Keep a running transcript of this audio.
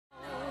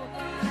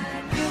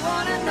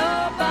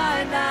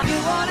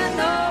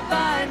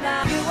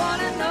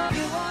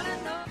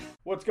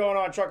What's going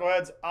on,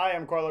 Chuckleheads? I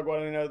am Carlo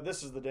Guadagnino.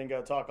 This is the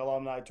Dingo Talk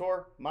Alumni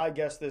Tour. My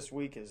guest this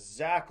week is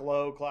Zach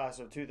Lowe, class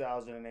of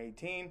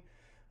 2018.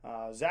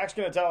 Zach's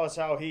going to tell us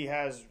how he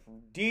has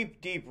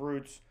deep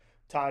roots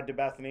tied to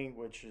Bethany,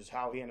 which is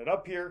how he ended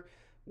up here,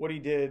 what he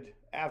did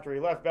after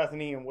he left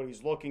Bethany, and what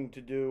he's looking to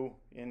do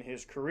in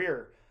his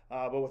career.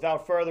 But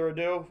without further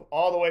ado,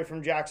 all the way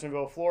from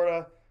Jacksonville,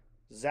 Florida,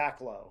 Zach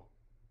Lowe.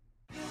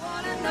 You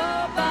want to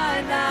know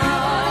by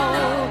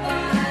now.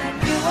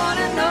 You want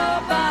to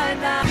know by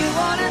now. You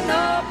want to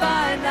know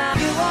by now.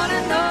 You want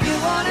to know.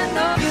 You want to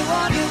know.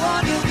 You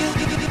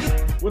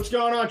want. What's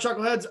going on,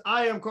 Chuckleheads?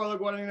 I am Carlo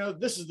Guadagnino.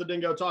 This is the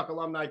Dingo Talk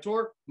Alumni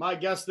Tour. My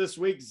guest this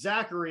week,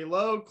 Zachary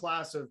Lowe,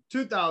 class of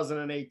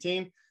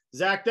 2018.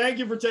 Zach, thank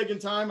you for taking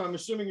time. I'm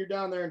assuming you're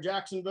down there in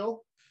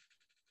Jacksonville.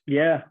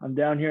 Yeah, I'm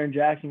down here in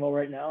Jacksonville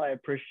right now. I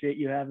appreciate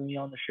you having me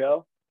on the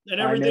show. And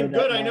everything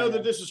good. I know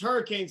that this is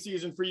hurricane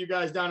season for you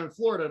guys down in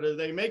Florida. Do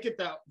they make it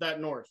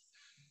that north?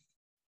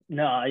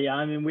 No, yeah.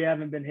 I mean, we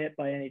haven't been hit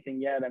by anything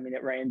yet. I mean,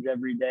 it rains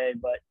every day,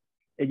 but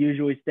it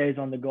usually stays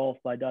on the Gulf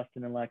by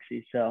Dustin and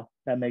Lexi. So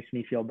that makes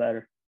me feel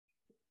better.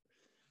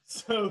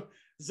 So,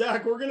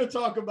 Zach, we're going to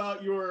talk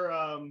about your,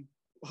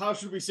 how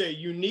should we say,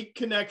 unique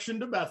connection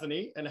to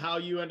Bethany and how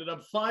you ended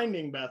up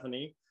finding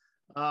Bethany.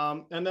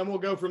 And then we'll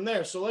go from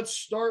there. So let's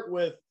start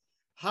with,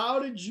 how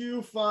did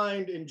you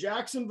find in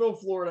Jacksonville,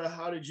 Florida,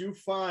 how did you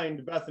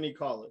find Bethany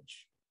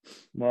College?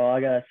 Well, I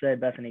got to say,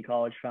 Bethany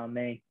College found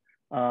me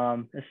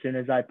as soon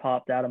as I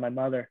popped out of my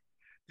mother.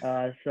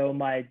 So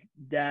my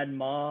dad and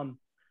mom,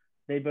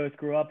 they both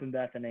grew up in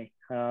Bethany.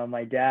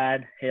 My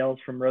dad hails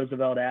from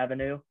Roosevelt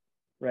Avenue,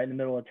 right in the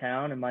middle of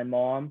town. And my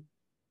mom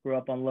grew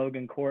up on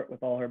Logan Court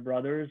with all her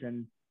brothers.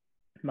 And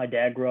my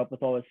dad grew up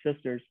with all his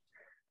sisters.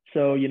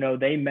 So, you know,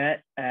 they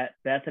met at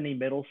Bethany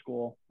Middle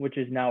School, which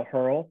is now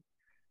Hurl.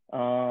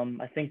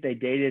 I think they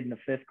dated in the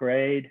 5th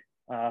grade,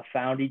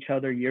 found each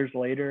other years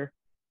later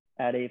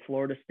at a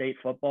Florida State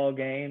football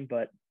game.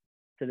 But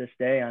to this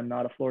day, I'm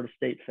not a Florida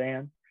State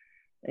fan.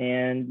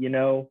 And, you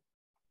know,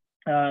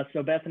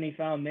 so Bethany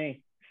found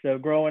me. So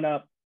growing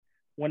up,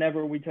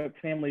 whenever we took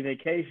family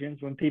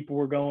vacations, when people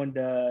were going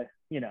to,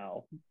 you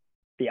know,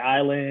 the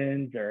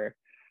islands or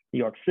New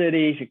York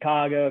City,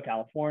 Chicago,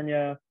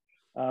 California,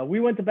 we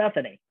went to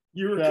Bethany.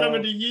 You were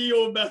coming to ye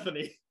old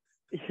Bethany.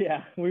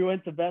 Yeah, we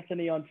went to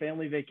Bethany on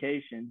family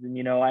vacations. And,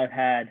 you know, I've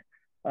had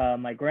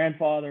my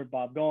grandfather,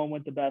 Bob Goen,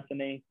 went to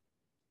Bethany.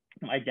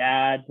 My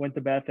dad went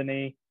to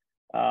Bethany.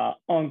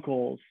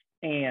 Uncles,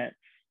 aunts,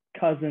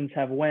 cousins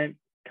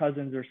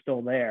cousins are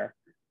still there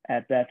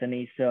at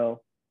Bethany.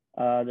 So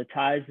the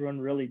ties run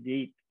really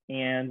deep.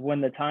 And when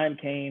the time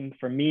came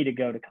for me to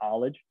go to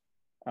college,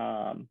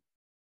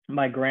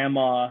 my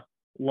grandma,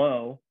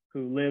 Lowe,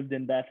 who lived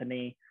in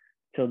Bethany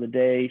till the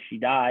day she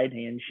died,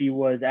 and she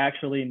was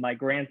actually my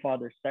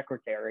grandfather's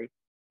secretary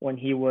when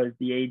he was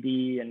the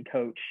AD and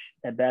coach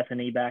at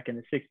Bethany back in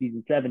the 60s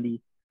and 70s.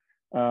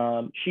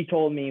 She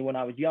told me when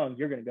I was young,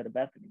 you're going to go to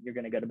Bethany. You're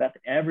going to go to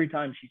Bethany. Every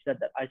time she said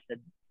that, I said,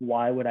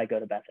 why would I go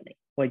to Bethany?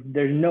 Like,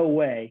 there's no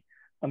way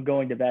I'm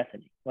going to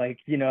Bethany. Like,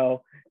 you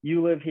know,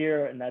 you live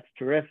here and that's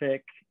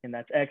terrific and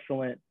that's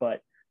excellent, but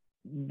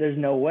there's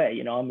no way,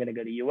 you know, I'm going to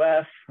go to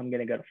UF, I'm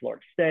going to go to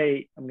Florida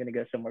State, I'm going to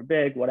go somewhere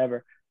big,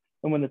 whatever.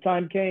 And when the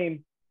time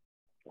came,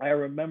 I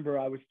remember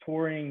I was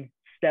touring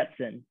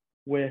Stetson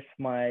with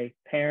my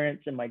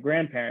parents and my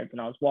grandparents, and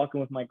I was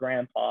walking with my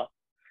grandpa.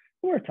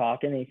 We were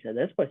talking, and he said,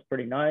 this place is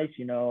pretty nice.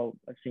 You know,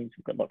 I've seen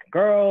some good looking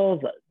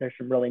girls. There's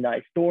some really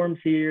nice dorms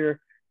here.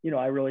 You know,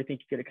 I really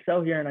think you could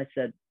excel here. And I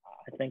said,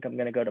 I think I'm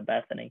going to go to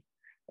Bethany.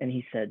 And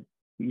he said,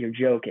 you're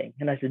joking.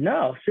 And I said,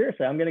 no,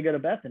 seriously, I'm going to go to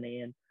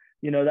Bethany. And,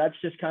 you know, that's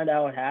just kind of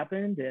how it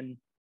happened. And,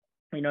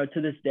 you know,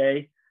 to this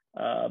day,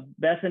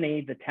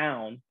 Bethany, the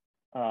town,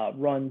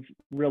 runs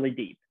really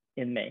deep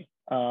in me.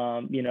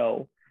 You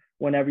know,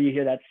 whenever you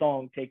hear that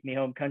song, Take Me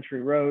Home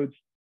Country Roads,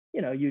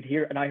 you know, you'd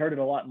hear, and I heard it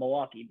a lot in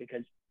Milwaukee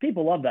because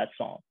people love that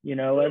song, you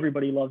know,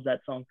 everybody loves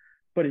that song,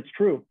 but it's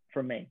true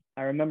for me.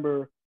 I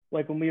remember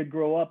like when we would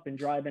grow up and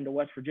drive into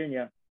West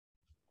Virginia,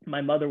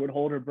 my mother would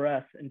hold her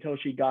breath until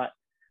she got,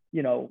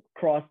 you know,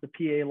 cross the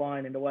PA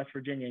line into West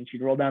Virginia, and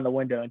she'd roll down the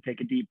window and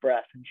take a deep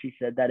breath. And she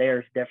said, that air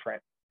is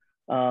different.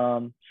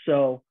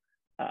 So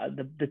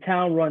the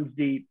town runs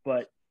deep,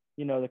 but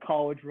you know, the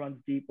college runs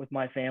deep with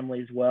my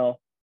family as well.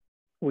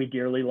 We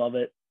dearly love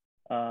it.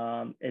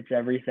 It's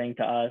everything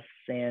to us.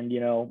 And, you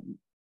know,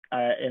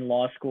 in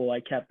law school,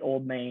 I kept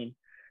Old Main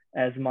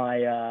as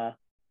my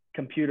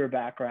computer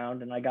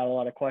background, and I got a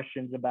lot of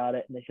questions about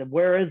it. And they said,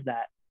 where is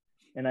that?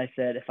 And I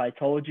said, if I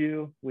told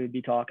you, we'd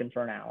be talking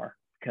for an hour,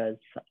 because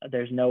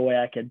there's no way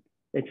I could.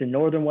 It's in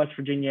northern West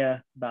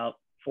Virginia, about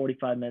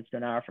 45 minutes to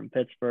an hour from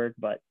Pittsburgh.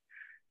 But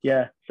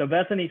yeah, so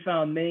Bethany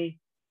found me.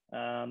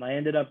 I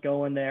ended up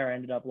going there, I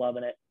ended up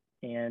loving it.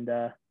 And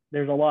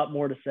there's a lot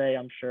more to say,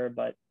 I'm sure,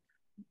 but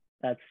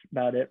that's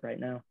about it right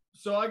now.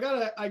 So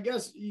I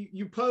guess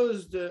you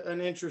posed an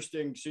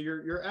interesting, so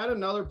you're at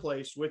another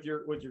place with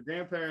your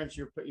grandparents,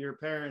 your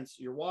parents,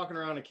 you're walking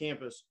around a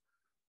campus.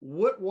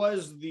 What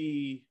was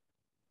the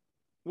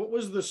what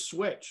was the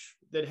switch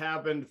that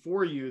happened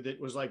for you that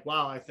was like,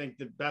 wow, I think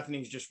that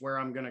Bethany's just where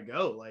I'm going to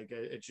go. Like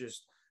it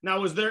just, now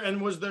was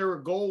there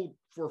a goal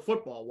for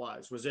football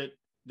wise?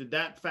 Did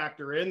that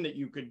factor in that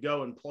you could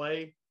go and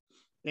play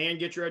and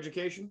get your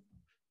education?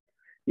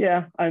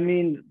 Yeah, I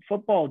mean,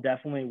 football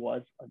definitely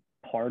was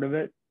a part of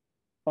it.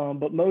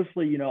 But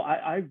mostly,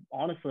 I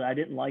honestly, I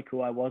didn't like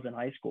who I was in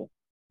high school.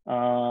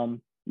 I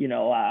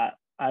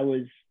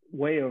was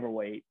way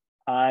overweight.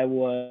 I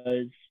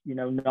was,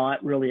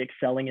 not really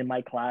excelling in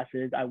my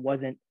classes. I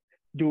wasn't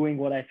doing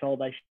what I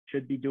felt I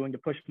should be doing to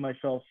push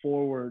myself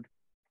forward,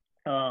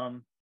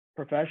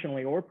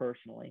 professionally or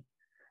personally.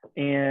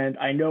 And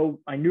I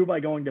knew by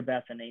going to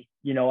Bethany,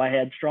 I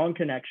had strong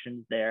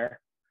connections there.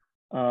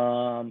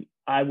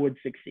 I would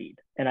succeed.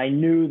 And I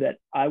knew that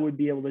I would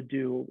be able to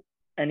do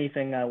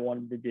anything I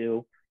wanted to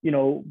do,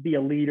 be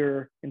a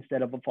leader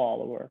instead of a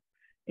follower,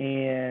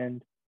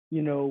 and,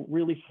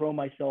 really throw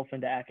myself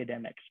into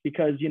academics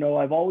because,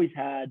 I've always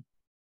had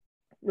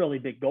really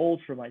big goals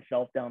for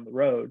myself down the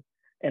road.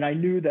 And I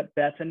knew that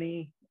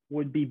Bethany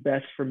would be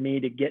best for me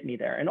to get me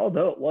there. And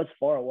although it was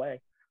far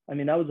away, I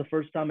mean, that was the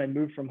first time I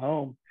moved from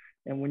home.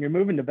 And when you're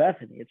moving to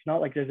Bethany, it's not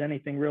like there's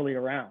anything really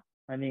around.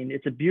 I mean,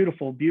 it's a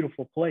beautiful,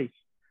 beautiful place.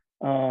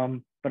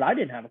 But I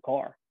didn't have a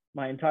car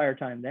my entire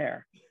time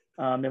there.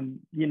 And,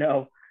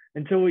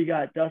 until we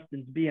got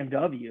Dustin's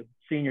BMW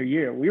senior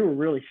year, we were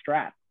really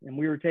strapped and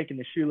we were taking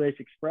the Shoelace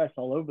Express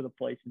all over the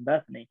place in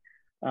Bethany,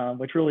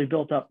 which really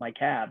built up my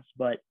calves.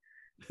 But,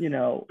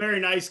 very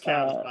nice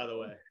calves, by the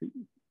way.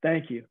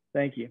 Thank you.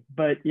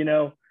 But,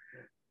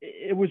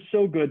 it was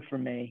so good for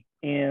me.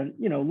 And,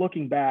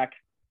 looking back,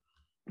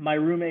 my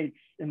roommates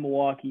in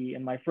Milwaukee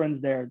and my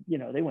friends there,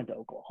 they went to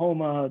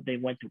Oklahoma, they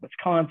went to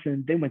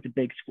Wisconsin, they went to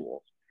big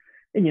schools.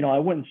 And, I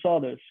went and saw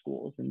those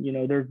schools and,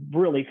 they're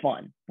really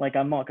fun. Like,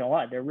 I'm not gonna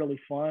lie, they're really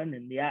fun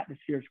and the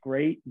atmosphere is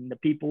great and the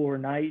people were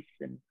nice.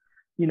 And,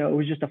 it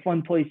was just a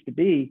fun place to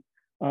be.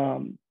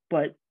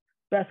 But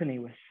Bethany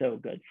was so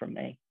good for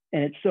me.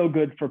 And it's so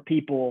good for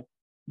people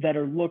that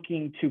are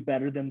looking to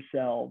better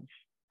themselves,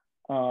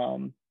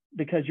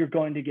 because you're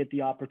going to get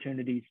the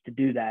opportunities to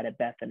do that at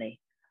Bethany,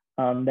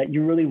 that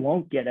you really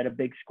won't get at a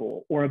big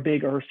school or a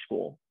bigger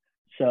school.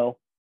 So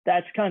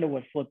that's kind of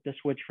what flipped the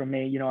switch for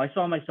me. I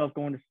saw myself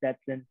going to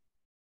Stetson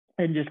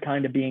and just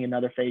kind of being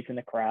another face in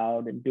the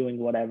crowd and doing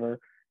whatever.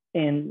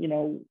 And,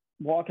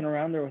 walking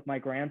around there with my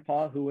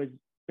grandpa, who was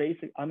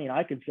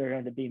I consider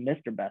him to be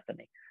Mr.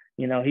 Bethany.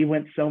 He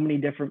went so many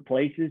different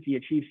places. He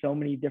achieved so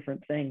many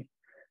different things.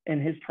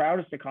 And his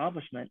proudest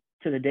accomplishment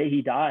to the day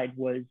he died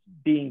was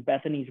being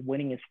Bethany's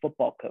winningest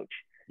football coach.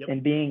 Yep.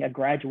 And being a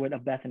graduate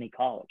of Bethany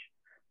College.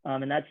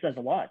 And that says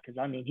a lot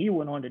because, he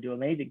went on to do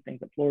amazing things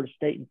at Florida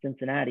State and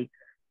Cincinnati.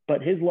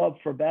 But his love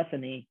for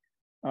Bethany,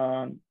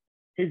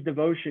 his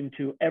devotion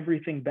to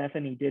everything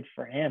Bethany did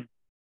for him,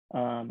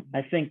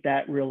 I think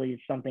that really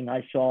is something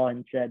I saw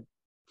and said,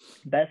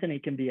 Bethany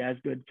can be as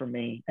good for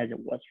me as it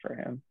was for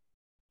him.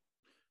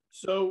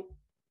 So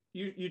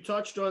you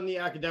touched on the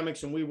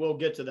academics, and we will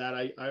get to that.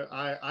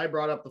 I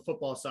brought up the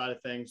football side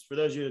of things. For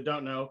those of you that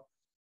don't know,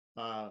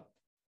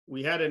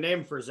 we had a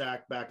name for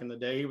Zach back in the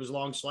day. He was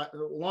long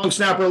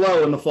snapper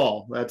Lowe in the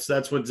fall.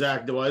 That's what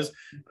Zach was.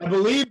 I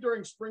believe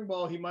during spring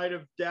ball, he might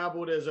have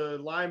dabbled as a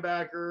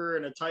linebacker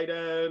and a tight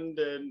end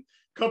and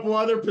a couple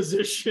other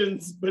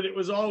positions, but it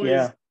was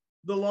always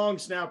the long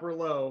snapper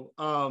Lowe.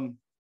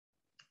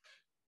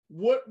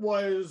 What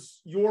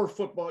was your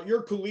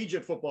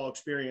collegiate football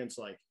experience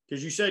like?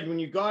 Because you said when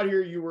you got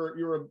here, you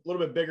were a little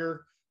bit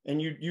bigger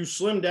and you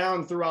slimmed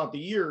down throughout the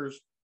years,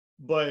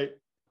 but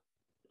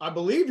I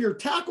believe your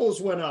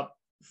tackles went up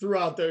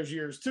throughout those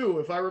years too.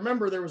 If I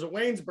remember, there was a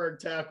Waynesburg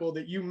tackle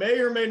that you may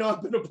or may not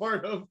have been a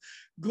part of.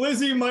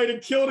 Glizzy might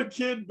have killed a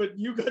kid, but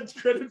you got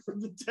credit for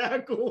the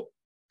tackle.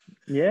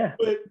 Yeah.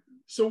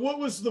 So what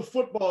was the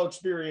football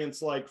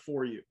experience like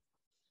for you?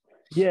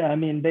 Yeah,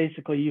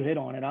 basically you hit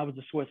on it. I was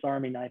a Swiss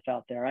Army knife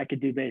out there. I could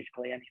do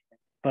basically anything.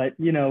 But,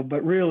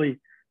 but really,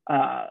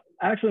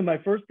 actually my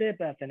first day at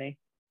Bethany,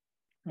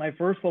 my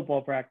first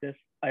football practice,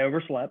 I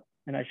overslept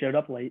and I showed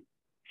up late.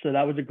 So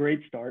that was a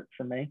great start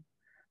for me.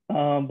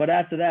 But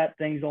after that,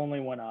 things only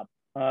went up.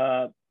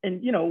 And,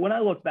 when I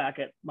look back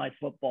at my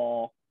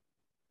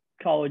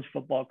college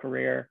football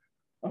career,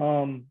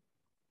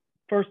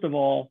 first of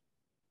all,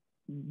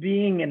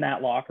 being in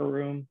that locker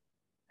room,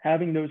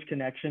 having those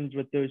connections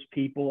with those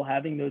people,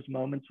 having those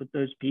moments with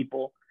those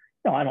people,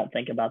 I don't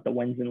think about the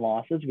wins and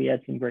losses. We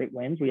had some great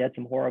wins. We had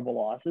some horrible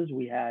losses.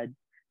 We had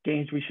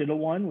games we should have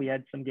won. We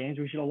had some games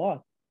we should have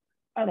lost.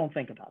 I don't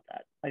think about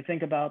that. I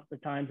think about the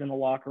times in the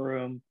locker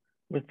room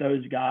with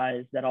those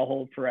guys that I'll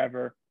hold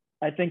forever.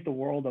 I think the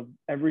world of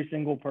every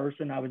single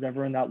person I was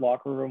ever in that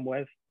locker room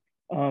with,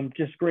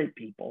 just great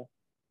people.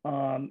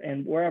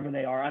 And wherever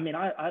they are,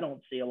 I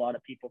don't see a lot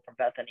of people from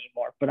Bethany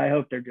anymore, but I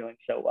hope they're doing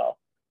so well,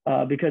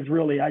 because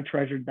really I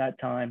treasured that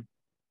time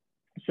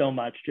so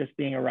much, just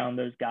being around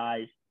those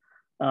guys,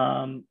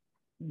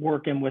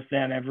 working with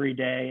them every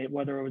day,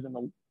 whether it was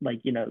in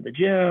the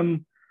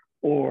gym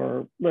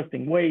or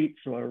lifting weights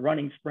or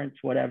running sprints,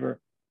 whatever.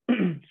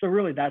 So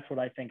really, that's what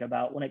I think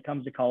about when it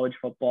comes to college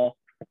football.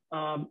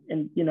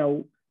 And, you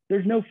know,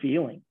 there's no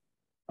feeling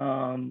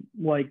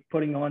like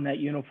putting on that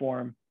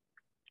uniform.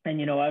 And,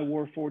 you know, I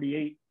wore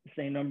 48, the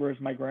same number as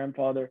my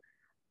grandfather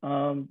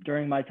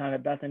during my time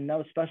at Bethany. That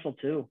was special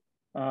too.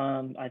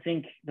 I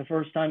think the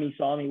first time he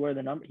saw me wear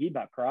the number, he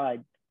about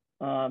cried.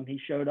 He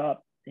showed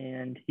up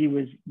and he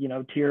was, you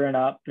know, tearing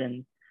up,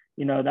 and,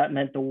 you know, that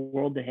meant the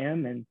world to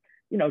him. And,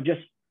 you know,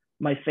 just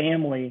my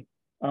family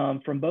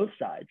from both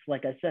sides.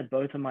 Like I said,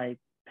 both of my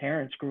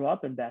parents grew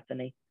up in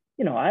Bethany.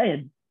 You know, I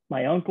had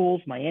my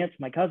uncles, my aunts,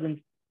 my cousins,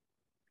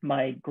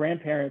 my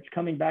grandparents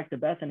coming back to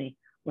Bethany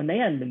when they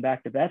hadn't been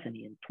back to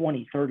Bethany in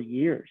 20, 30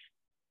 years.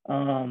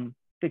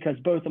 Because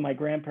both of my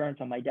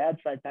grandparents on my dad's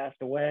side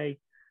passed away.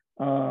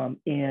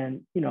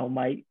 And, you know,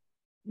 my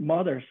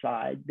mother's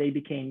side, they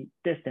became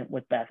distant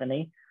with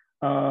Bethany.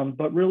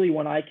 But really,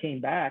 when I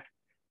came back,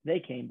 they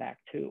came back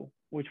too,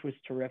 which was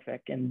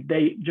terrific. And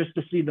they, just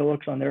to see the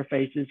looks on their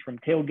faces from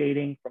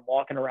tailgating, from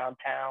walking around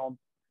town,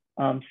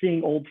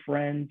 seeing old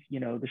friends, you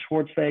know, the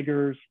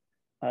Schwartzfegers,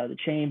 the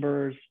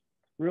Chambers,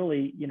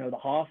 really, you know, the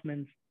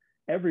Hoffmans,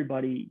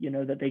 everybody, you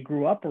know, that they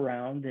grew up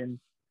around, and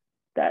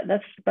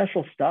that's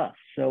special stuff.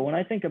 So when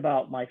I think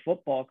about my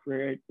football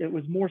career, it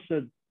was more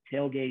so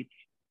tailgates,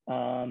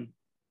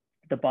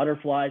 the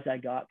butterflies I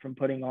got from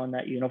putting on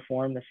that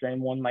uniform, the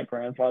same one my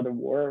grandfather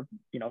wore,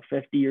 you know,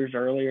 50 years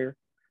earlier,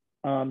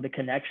 the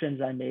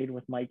connections I made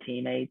with my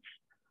teammates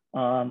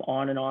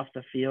on and off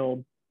the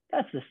field.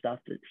 That's the stuff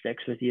that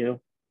sticks with you.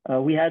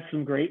 We had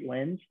some great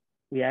wins.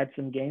 We had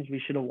some games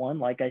we should have won,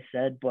 like I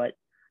said, but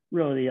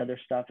really the other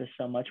stuff is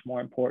so much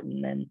more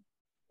important. And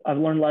I've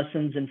learned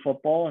lessons in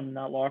football and in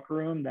that locker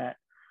room that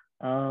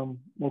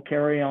will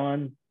carry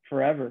on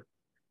forever.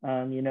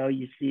 You know,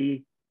 you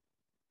see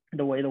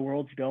the way the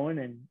world's going,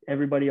 and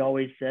everybody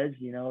always says,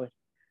 you know, if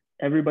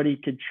everybody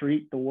could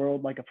treat the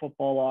world like a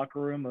football locker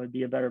room, it would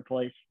be a better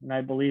place. And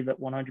I believe that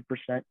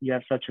 100%. You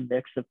have such a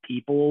mix of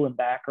people and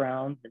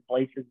backgrounds and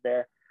places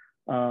there.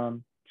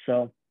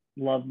 So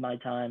loved my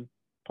time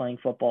playing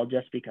football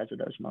just because of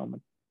those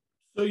moments.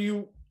 So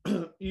you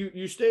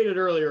stated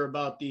earlier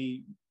about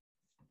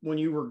when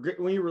you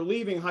were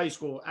leaving high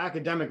school,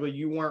 academically,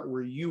 you weren't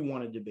where you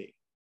wanted to be.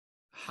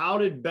 How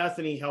did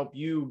Bethany help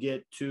you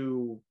get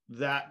to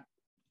that,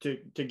 to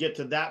get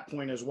to that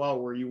point as well,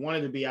 where you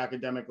wanted to be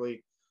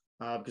academically?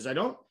 Because I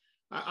don't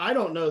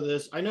know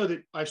this. I know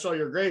that I saw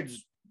your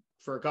grades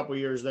for a couple of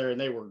years there,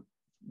 and they were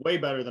way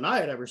better than I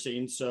had ever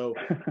seen. So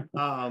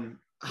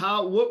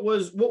what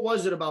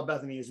was it about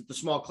Bethany? Is it the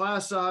small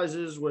class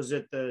sizes? Was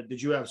it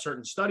did you have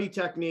certain study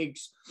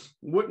techniques?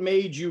 What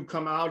made you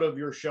come out of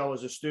your shell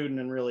as a student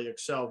and really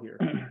excel here?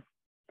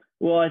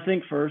 Well, I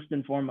think first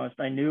and foremost,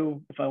 I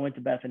knew if I went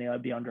to Bethany,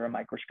 I'd be under a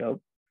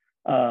microscope,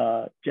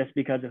 just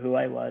because of who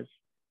I was.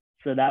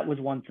 So that was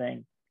one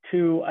thing.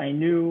 Two, I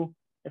knew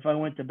if I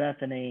went to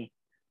Bethany,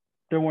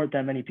 there weren't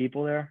that many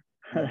people there.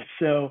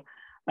 So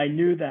I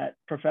knew that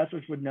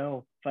professors would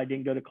know if I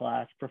didn't go to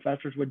class.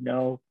 Professors would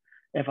know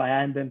if I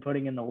hadn't been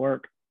putting in the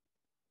work.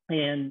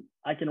 And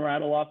I can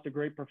rattle off the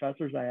great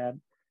professors I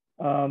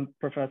had.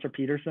 Professor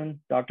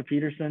Peterson, Dr.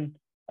 Peterson,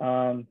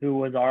 who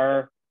was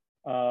our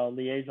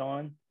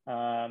liaison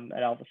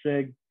at Alpha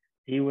Sig.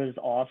 He was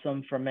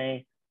awesome for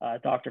me.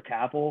 Dr.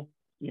 Capel,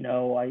 you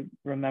know, I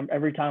remember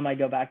every time I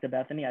go back to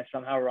Bethany, I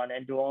somehow run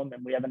into him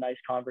and we have a nice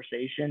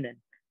conversation. And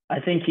I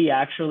think he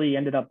actually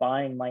ended up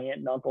buying my aunt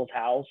and uncle's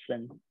house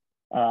in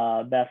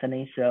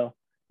Bethany. So,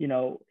 you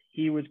know,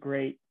 he was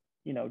great.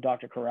 You know,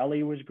 Dr.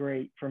 Corelli was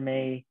great for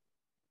me.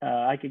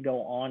 I could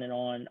go on and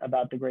on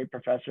about the great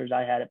professors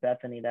I had at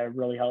Bethany that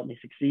really helped me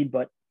succeed,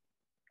 but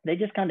they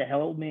just kind of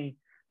held me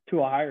to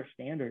a higher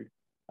standard.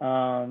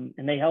 And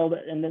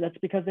that's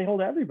because they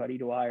hold everybody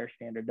to a higher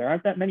standard. There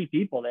aren't that many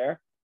people there.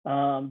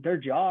 Their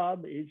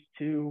job is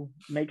to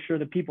make sure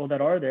the people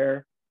that are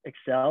there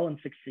excel and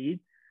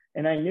succeed.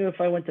 And I knew if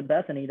I went to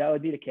Bethany, that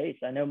would be the case.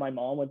 I know my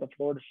mom went to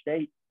Florida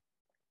State,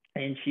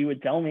 and she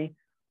would tell me,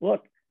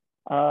 look,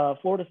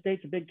 Florida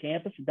State's a big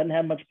campus. It doesn't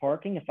have much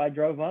parking. If I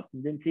drove up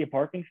and didn't see a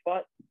parking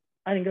spot,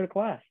 I didn't go to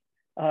class.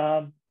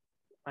 I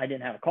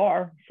didn't have a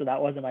car, so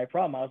that wasn't my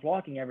problem. I was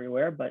walking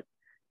everywhere. But,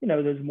 you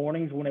know, those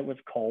mornings when it was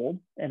cold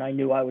and I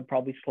knew I would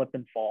probably slip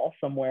and fall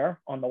somewhere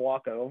on the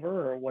walk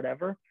over or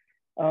whatever,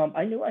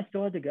 I knew I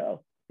still had to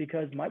go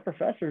because my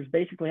professors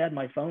basically had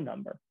my phone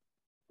number.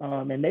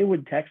 And they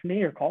would text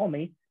me or call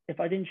me if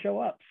I didn't show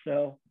up.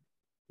 So,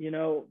 you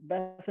know,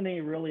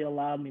 Bethany really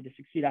allowed me to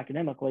succeed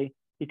academically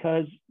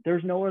because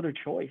there's no other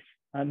choice.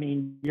 I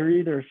mean, you're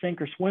either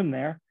sink or swim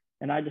there.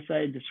 And I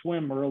decided to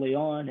swim early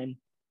on. And,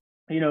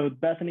 you know,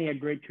 Bethany had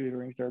great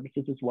tutoring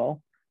services as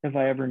well, if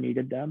I ever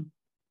needed them.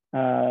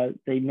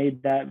 They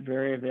made that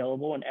very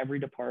available in every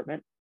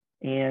department.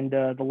 And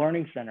the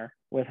Learning Center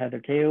with Heather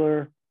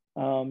Taylor,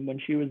 when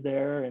she was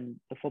there, and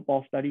the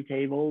football study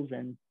tables,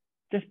 and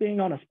just being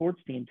on a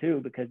sports team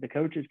too, because the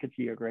coaches could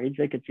see your grades.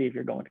 They could see if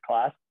you're going to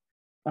class.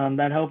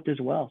 That helped as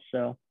well.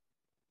 So,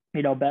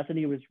 you know,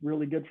 Bethany was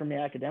really good for me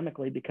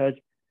academically because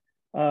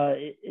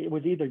it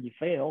was either you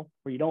fail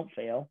or you don't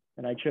fail.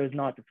 And I chose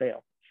not to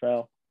fail.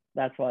 So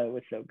that's why it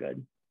was so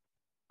good.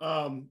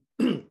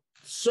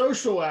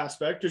 Social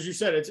aspect, because you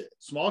said it's a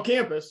small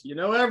campus, you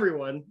know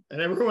everyone,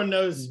 and everyone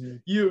knows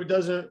you. It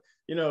doesn't,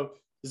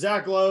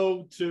 Zach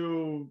Lowe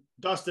to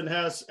Dustin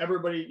Hess,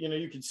 everybody,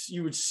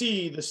 you would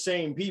see the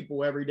same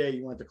people every day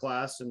you went to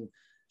class, and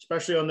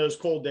especially on those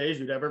cold days,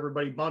 you'd have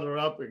everybody bundled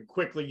up and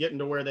quickly getting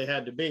to where they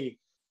had to be.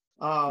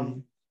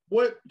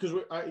 Because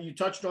you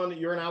touched on that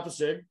you're an Alpha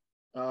Sig.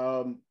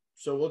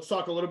 So let's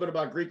talk a little bit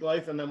about Greek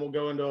life, and then we'll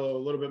go into a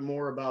little bit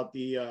more about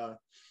the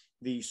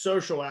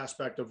social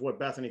aspect of what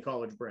Bethany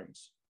College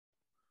brings.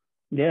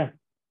 Yeah.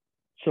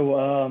 So,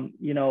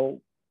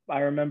 I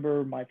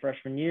remember my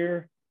freshman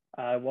year,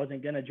 I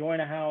wasn't going to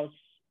join a house,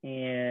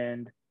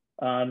 and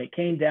it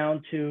came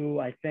down to,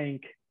 I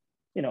think,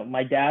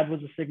 my dad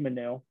was a Sigma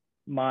Nu,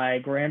 my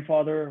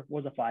grandfather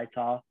was a Phi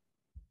Tau,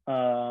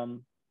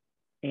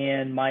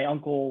 and my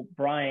uncle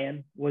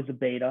Brian was a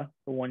Beta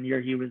the 1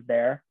 year he was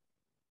there.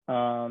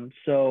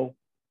 So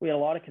we had a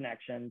lot of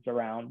connections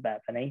around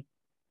Bethany,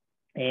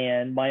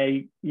 and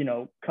my,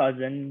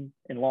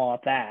 cousin-in-law,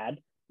 Thad,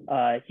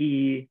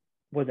 he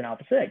was an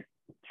Alpha Sig.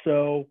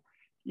 So,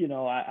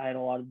 I had a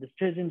lot of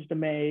decisions to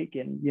make,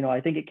 and,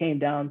 I think it came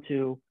down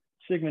to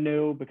Sigma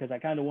Nu because I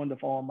kind of wanted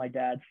to follow in my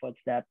dad's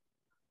footsteps.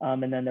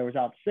 And then there was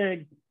Alpha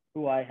Sig,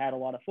 who I had a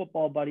lot of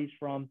football buddies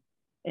from.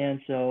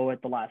 And so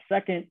at the last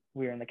second,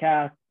 we were in the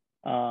cast,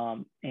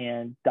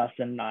 and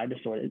Dustin and I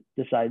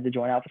decided to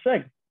join Alpha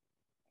Sig.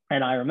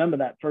 And I remember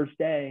that first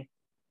day,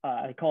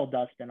 I called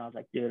Dustin. I was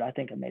like, dude, I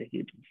think I made a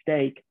huge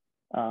mistake.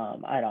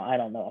 I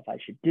don't know if I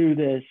should do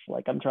this.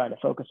 Like, I'm trying to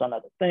focus on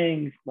other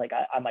things. Like,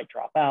 I might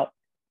drop out.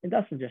 And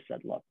Dustin just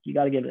said, look, you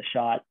got to give it a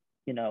shot.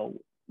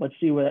 Let's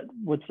see where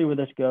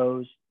this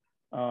goes.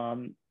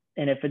 And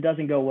if it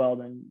doesn't go well,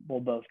 then we'll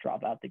both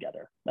drop out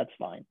together. That's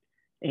fine.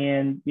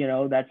 And,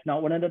 that's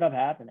not what ended up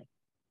happening.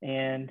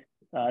 And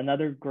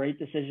another great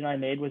decision I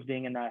made was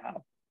being in that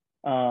house,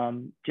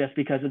 just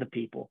because of the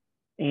people.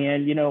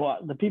 And,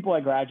 the people I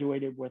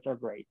graduated with are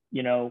great.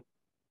 I'm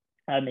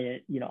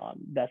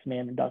best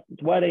man in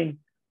Dustin's wedding.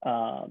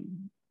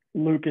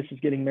 Lucas is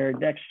getting married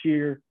next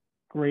year.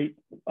 Great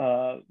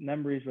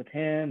memories with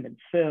him and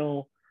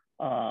Phil,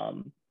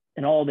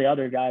 and all the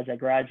other guys I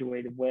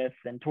graduated with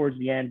and towards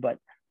the end. But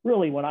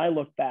really, when I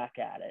look back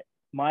at it,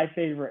 my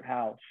favorite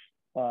house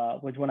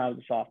was when I was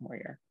a sophomore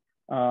year,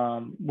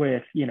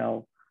 with,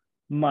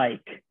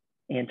 Mike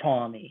and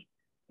Tommy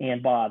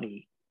and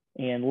Bobby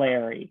and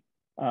Larry,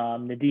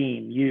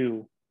 Nadeem,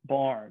 you,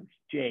 Barnes,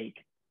 Jake.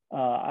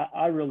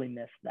 I really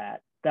missed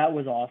that. That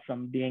was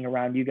awesome being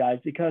around you guys,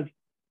 because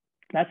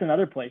that's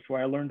another place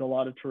where I learned a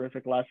lot of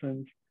terrific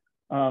lessons,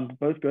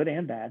 both good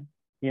and bad.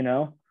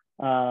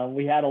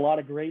 We had a lot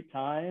of great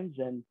times,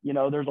 and,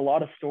 there's a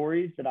lot of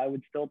stories that I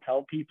would still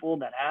tell people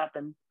that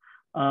happened.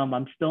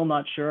 I'm still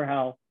not sure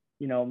how,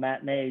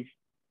 Matt May's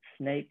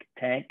snake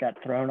tank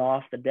got thrown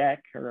off the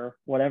deck or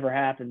whatever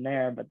happened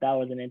there, but that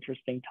was an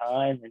interesting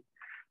time.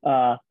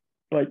 And,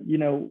 but,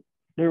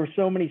 there were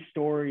so many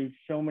stories,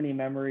 so many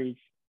memories,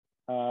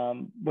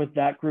 with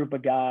that group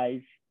of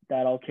guys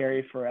that I'll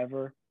carry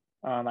forever.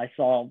 I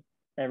saw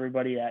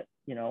everybody at,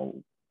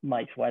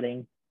 Mike's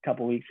wedding a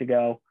couple weeks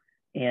ago,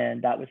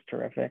 and that was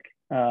terrific.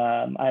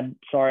 I'm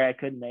sorry I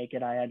couldn't make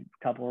it. I had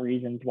a couple of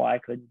reasons why I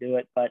couldn't do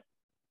it, but,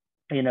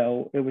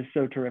 it was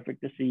so terrific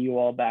to see you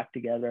all back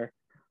together.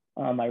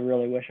 I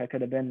really wish I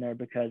could have been there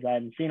because I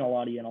hadn't seen a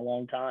lot of you in a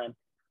long time,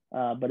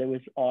 but it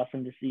was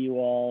awesome to see you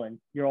all, and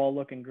you're all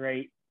looking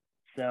great.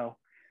 So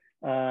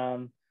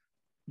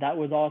that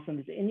was awesome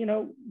to see. And,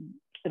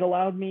 it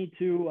allowed me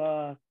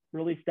to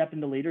really step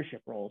into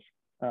leadership roles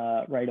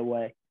right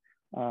away.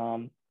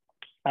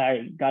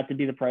 I got to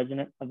be the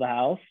president of the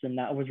house, and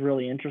that was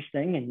really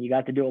interesting. And you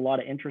got to do a lot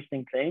of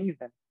interesting things.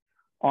 And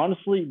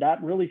honestly,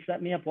 that really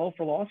set me up well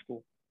for law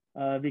school,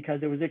 because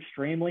it was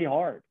extremely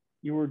hard.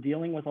 You were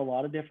dealing with a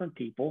lot of different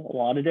people, a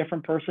lot of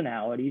different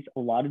personalities,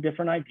 a lot of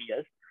different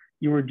ideas.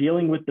 You were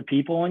dealing with the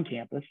people on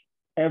campus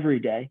every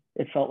day.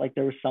 It felt like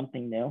there was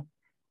something new.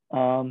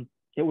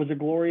 It was a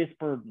glorious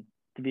burden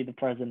to be the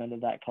president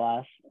of that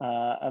class,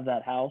 of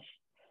that house.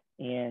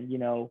 And,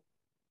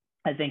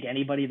 I think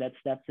anybody that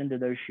steps into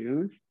those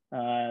shoes,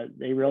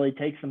 they really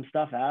take some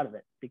stuff out of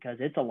it, because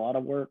it's a lot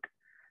of work.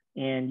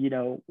 And,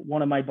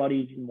 one of my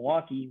buddies in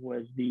Milwaukee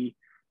was the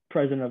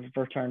president of a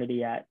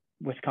fraternity at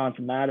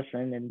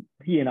Wisconsin-Madison. And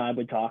he and I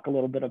would talk a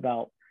little bit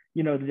about,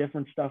 the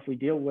different stuff we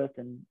deal with.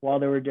 And while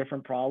there were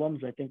different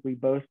problems, I think we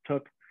both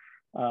took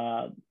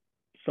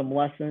some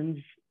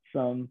lessons,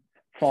 some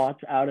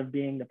thoughts out of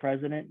being the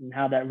president, and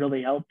how that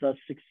really helped us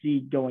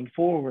succeed going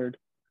forward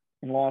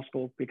in law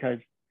school, because,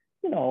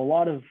 a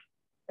lot of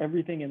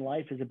everything in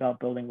life is about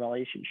building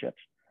relationships.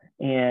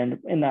 And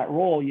in that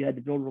role, you had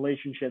to build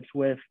relationships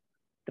with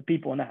the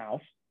people in the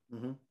house,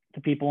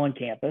 the people on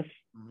campus,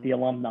 the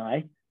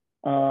alumni,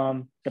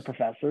 the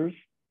professors,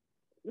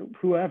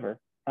 whoever.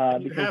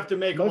 You have to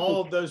make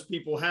all of those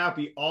people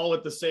happy all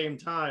at the same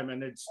time.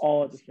 And it's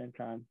all at the same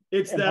time.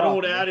 It's that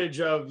old adage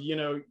of,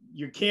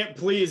 you can't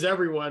please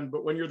everyone,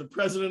 but when you're the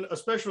president,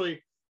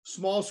 especially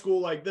small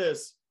school like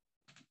this,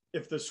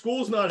 if the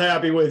school's not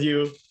happy with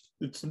you,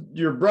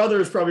 your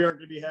brothers probably aren't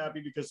going to be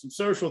happy because some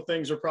social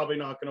things are probably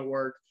not going to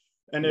work.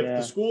 And if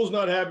the school's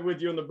not happy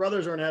with you and the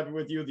brothers aren't happy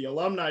with you, the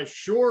alumni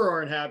sure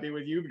aren't happy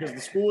with you because the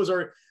schools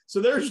are.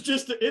 So there's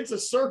just, it's a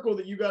circle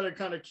that you got to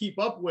kind of keep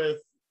up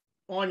with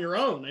on your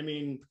own. I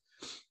mean,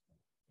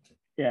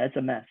 yeah, it's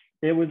a mess.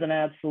 It was an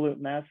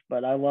absolute mess,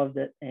 but I loved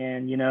it.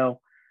 And,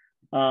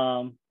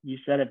 you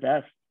said it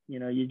best.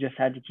 You just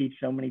had to keep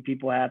so many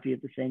people happy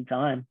at the same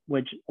time,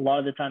 which a lot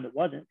of the time it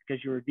wasn't,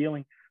 because you were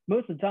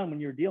most of the time when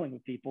you were dealing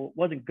with people, it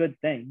wasn't good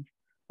things.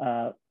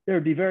 There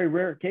would be very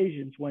rare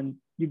occasions when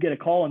you get a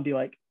call and be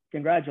like,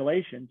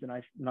 congratulations. And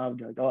I would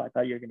be like, oh, I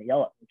thought you were going to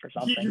yell at me for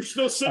something. You're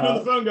still sitting on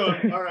the phone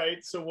going, all right,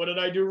 so what did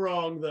I do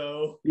wrong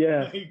though?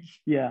 Yeah.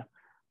 Yeah.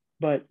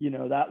 But,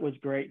 that was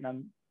great. And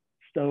I'm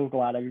so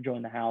glad I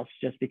joined the house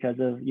just because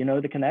of,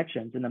 the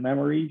connections and the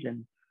memories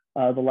and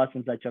the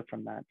lessons I took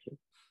from that too.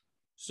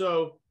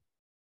 So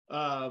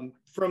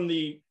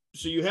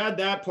so you had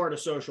that part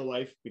of social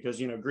life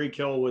because, Greek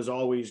Hill was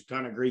always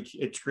kind of Greek.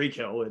 It's Greek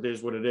Hill. It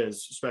is what it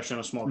is, especially on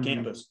a small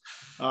campus.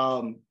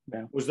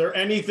 Was there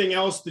anything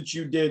else that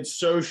you did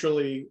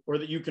socially or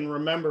that you can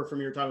remember from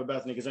your time at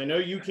Bethany? Because I know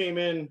you came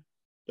in,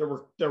 there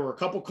were a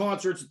couple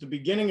concerts at the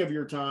beginning of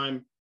your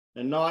time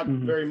and not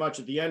very much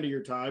at the end of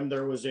your time.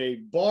 There was a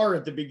bar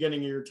at the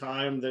beginning of your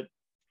time that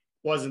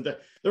wasn't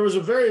that. There was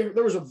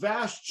a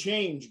vast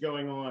change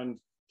going on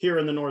here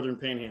in the Northern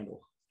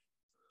Panhandle.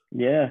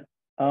 Yeah.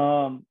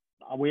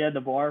 We had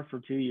the bar for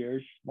 2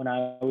 years when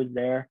I was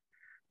there.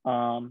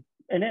 And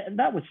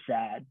that was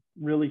sad,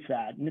 really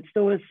sad. And it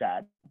still is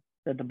sad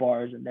that the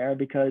bar isn't there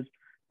because,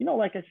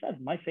 like I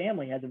said, my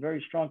family has a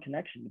very strong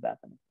connection to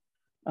Bethany.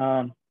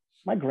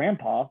 My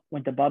grandpa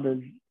went to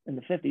Bubba's in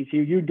the 50s.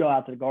 You'd go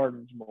out to the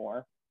gardens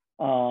more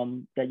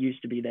that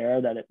used to be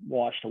there that it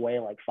washed away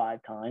like 5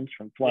 times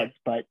from floods.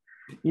 But,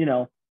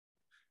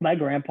 my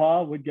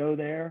grandpa would go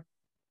there.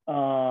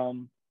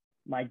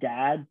 My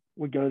dad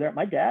would go there.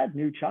 My dad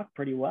knew Chuck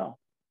pretty well.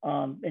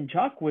 And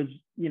Chuck was,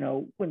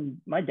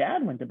 when my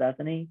dad went to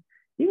Bethany,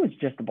 he was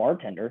just a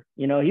bartender.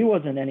 He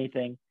wasn't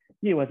anything.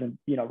 He wasn't,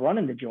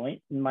 running the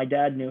joint. And my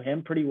dad knew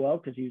him pretty well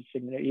because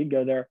he'd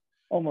go there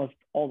almost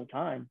all the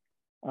time.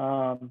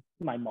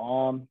 My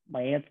mom,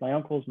 my aunts, my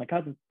uncles, my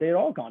cousins, they had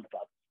all gone to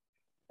Bubba's.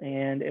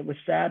 And it was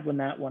sad when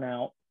that went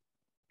out.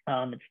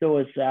 It still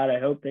is sad. I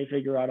hope they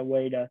figure out a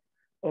way to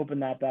open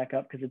that back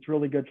up because it's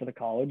really good for the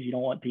college. You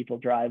don't want people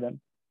driving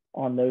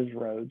on those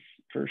roads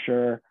for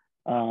sure.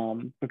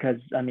 Because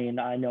I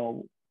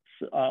know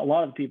a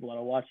lot of the people that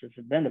I watch this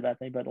have been to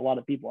Bethany, but a lot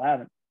of people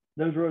haven't.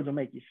 Those roads will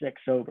make you sick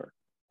sober.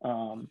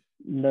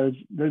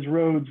 Those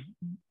roads,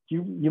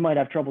 you might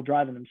have trouble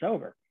driving them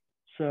sober.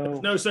 So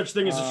there's no such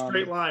thing as a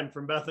straight line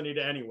from Bethany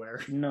to anywhere.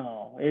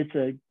 No, it's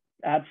a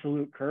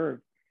absolute curve,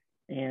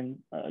 and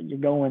you're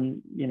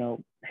going,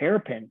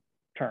 hairpin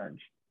turns.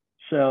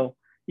 So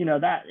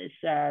that is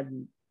sad.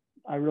 And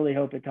I really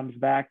hope it comes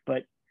back.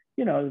 But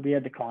we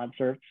had the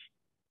concerts.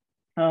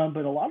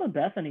 But a lot of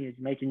Bethany is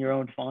making your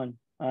own fun.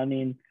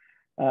 And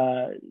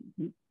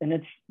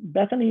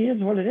Bethany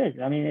is what it is.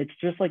 It's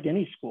just like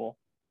any school.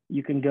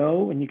 You can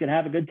go and you can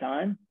have a good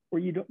time, or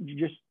you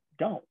just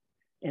don't.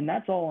 And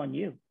that's all on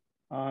you.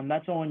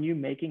 That's all on you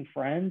making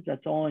friends.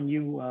 That's all on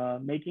you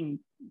making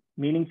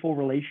meaningful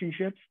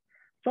relationships.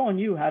 It's all on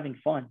you having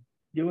fun,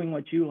 doing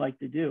what you like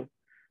to do.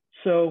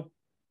 So,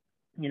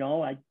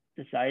 I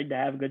decided to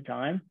have a good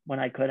time when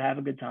I could have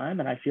a good time,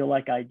 and I feel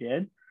like I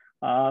did.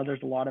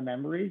 There's a lot of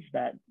memories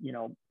that,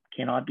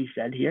 cannot be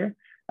said here.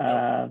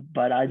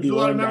 But I'd be a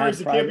lot of memories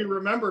that can't be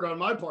remembered on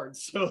my part.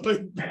 So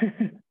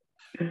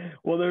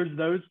well, there's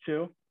those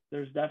two.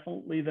 There's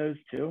definitely those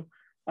two.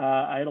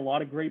 I had a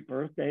lot of great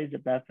birthdays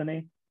at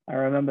Bethany. I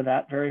remember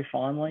that very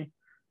fondly.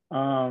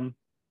 But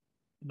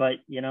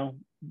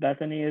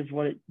Bethany is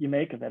what you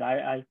make of it.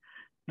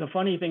 The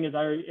funny thing is,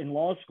 in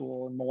law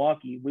school in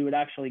Milwaukee, we would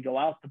actually go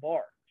out to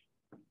bars.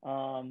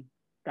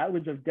 That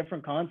was a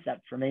different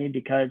concept for me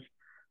because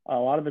a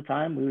lot of the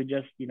time we would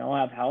just,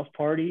 have house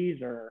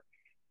parties or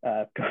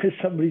go to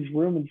somebody's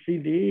room and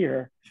CV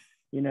or,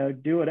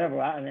 do whatever.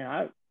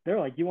 They're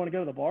like, you want to go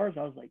to the bars?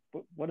 I was like,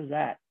 what is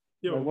that?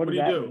 Yo, like, what do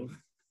you do? Mean?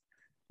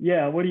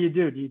 Yeah. What do you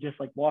do? Do you just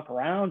like walk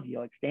around? Do you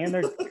like stand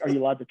there? Are you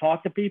allowed to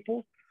talk to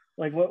people?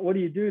 Like, what do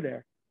you do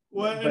there?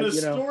 Well, and a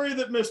story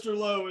that Mr.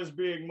 Lowe is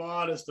being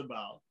modest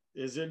about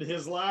is in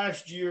the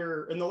last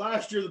year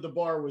that the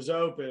bar was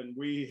open,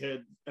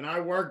 and I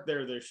worked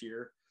there this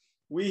year,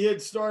 we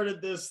had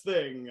started this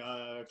thing,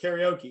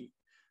 karaoke.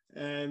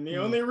 And the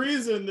only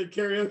reason that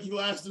karaoke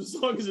lasted as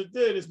long as it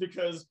did is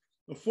because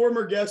the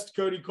former guest,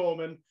 Cody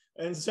Coleman,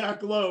 and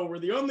Zach Lowe were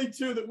the only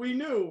two that we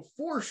knew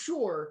for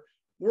sure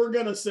were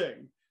going to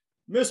sing.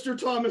 Mr.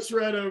 Thomas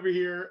Red over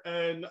here,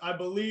 and I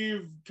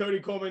believe Cody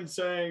Coleman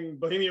sang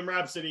Bohemian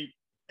Rhapsody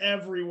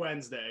every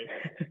Wednesday.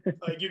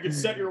 Like you could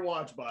set your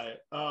watch by it.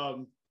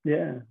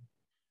 Yeah.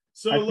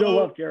 So I still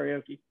love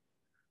karaoke.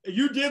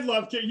 You did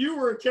love you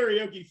were a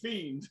karaoke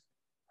fiend.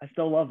 I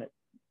still love it.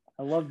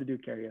 I love to do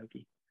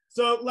karaoke.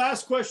 So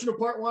last question of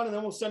part one, and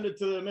then we'll send it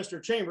to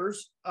Mr.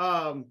 Chambers.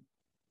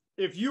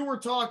 if you were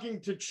talking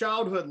to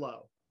childhood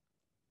Lowe,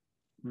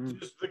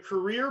 does the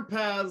career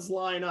paths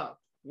line up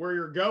where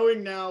you're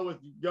going now with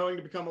going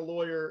to become a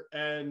lawyer,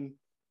 and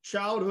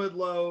childhood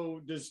Lowe,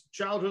 does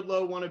childhood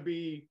Lowe want to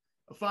be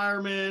a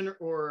fireman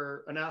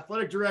or an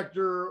athletic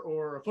director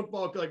or a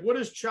football? Like, what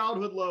does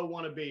childhood Lowe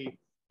want to be?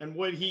 And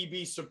would he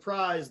be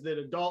surprised that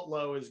adult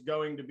Lowe is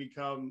going to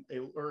become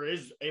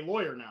is a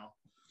lawyer now?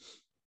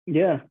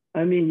 Yeah.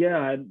 I mean,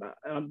 yeah,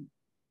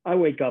 I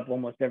wake up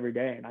almost every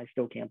day and I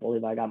still can't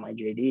believe I got my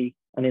JD.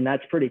 I mean,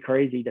 that's pretty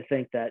crazy to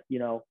think that, you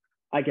know,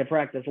 I could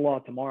practice law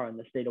tomorrow in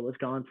the state of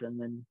Wisconsin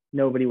and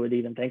nobody would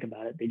even think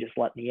about it. They just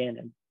let me in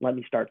and let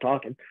me start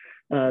talking.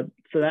 So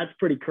that's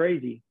pretty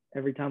crazy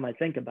every time I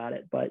think about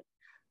it. But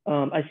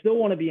I still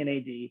want to be an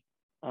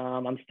AD.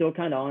 I'm still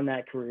kind of on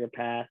that career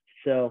path.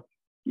 So,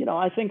 you know,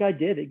 I think I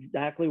did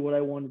exactly what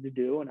I wanted to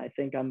do. And I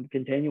think I'm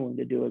continuing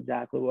to do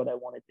exactly what I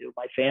want to do.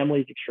 My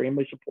family is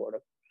extremely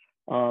supportive.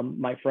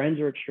 My friends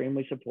are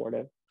extremely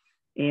supportive.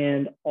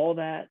 And all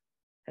that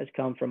has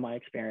come from my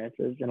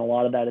experiences. And a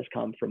lot of that has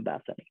come from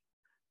Bethany.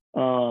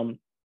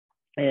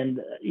 And,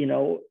 you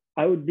know,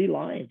 I would be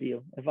lying to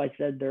you if I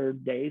said there are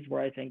days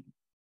where I think,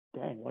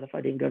 dang, what if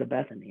I didn't go to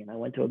Bethany and I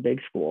went to a big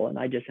school and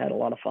I just had a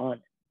lot of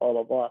fun, blah,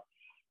 blah,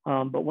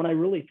 blah. But when I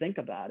really think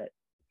about it,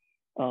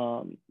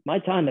 my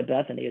time at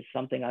Bethany is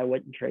something I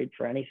wouldn't trade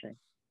for anything,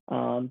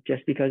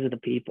 just because of the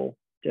people,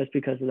 just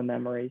because of the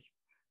memories.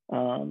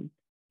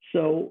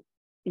 So,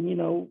 you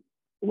know,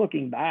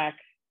 looking back,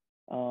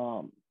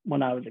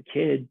 when I was a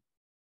kid,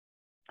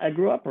 I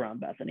grew up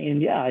around Bethany.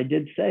 And yeah, I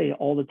did say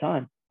all the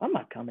time, I'm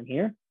not coming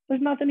here.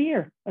 There's nothing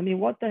here. I mean,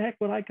 what the heck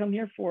would I come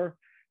here for?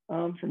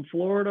 From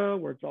Florida,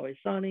 where it's always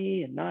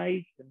sunny and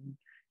nice. And,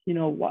 you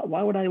know,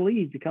 why would I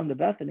leave to come to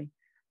Bethany?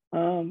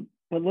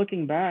 But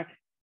looking back,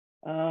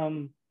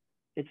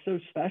 it's so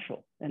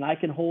special. And I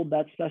can hold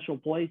that special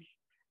place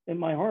in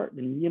my heart.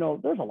 And, you know,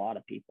 there's a lot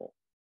of people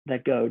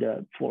that go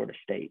to Florida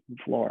State and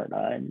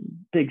Florida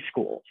and big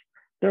schools.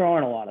 There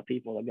aren't a lot of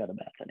people that go to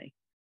Bethany.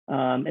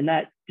 And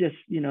that just,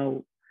 you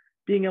know,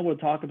 being able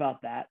to talk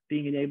about that,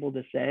 being able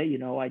to say, you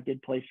know, I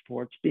did play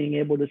sports, being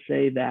able to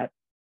say that,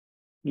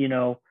 you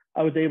know,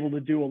 I was able to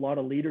do a lot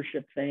of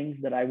leadership things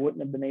that I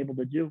wouldn't have been able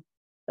to do.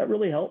 That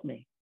really helped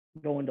me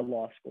going to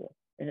law school.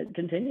 And it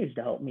continues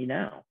to help me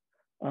now.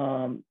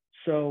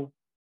 So,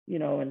 you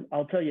know, and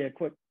I'll tell you a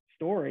quick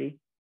story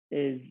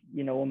is,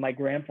 you know, when my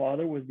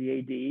grandfather was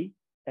the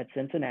AD at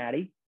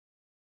Cincinnati,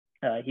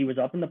 he was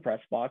up in the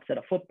press box at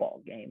a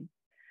football game.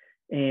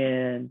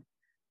 And,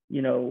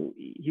 you know,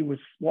 he was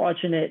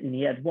watching it and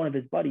he had one of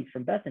his buddies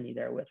from Bethany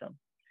there with him.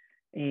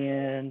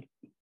 And,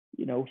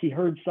 you know, he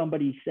heard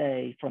somebody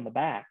say from the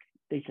back,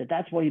 they said,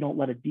 that's why you don't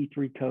let a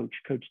D3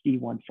 coach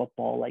D1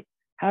 football. Like,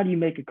 how do you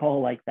make a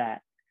call like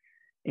that?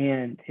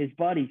 And his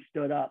buddy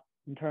stood up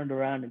and turned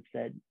around and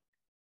said,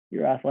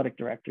 your athletic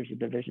director's a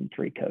Division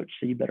III coach,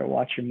 so you better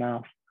watch your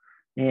mouth.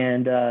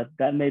 And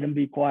that made him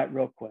be quiet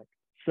real quick.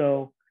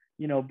 So,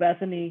 you know,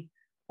 Bethany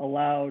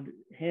allowed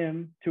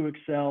him to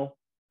excel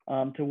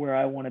to where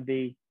I want to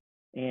be.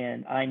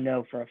 And I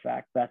know for a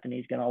fact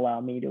Bethany's going to allow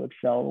me to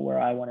excel to where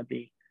I want to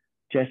be,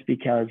 just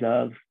because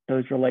of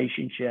those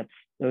relationships,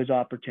 those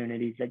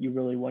opportunities that you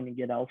really wouldn't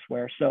get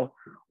elsewhere. So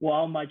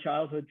while my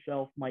childhood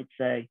self might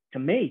say to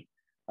me,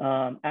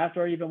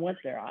 after I even went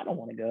there, I don't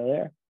want to go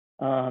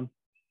there.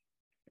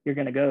 You're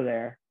going to go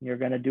there, you're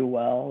going to do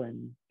well,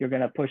 and you're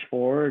going to push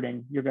forward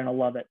and you're going to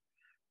love it.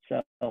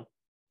 So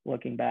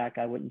looking back,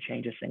 I wouldn't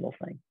change a single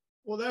thing.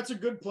 Well, that's a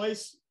good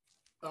place.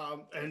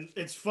 And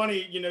it's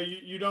funny, you know,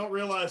 you don't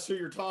realize who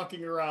you're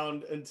talking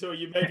around until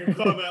you make a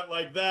comment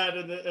like that.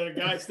 And a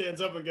guy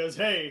stands up and goes,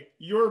 hey,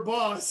 your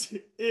boss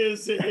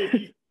is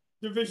a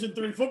Division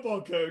III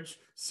football coach,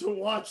 so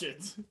watch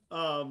it.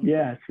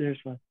 Yeah,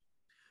 seriously.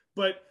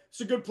 But it's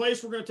a good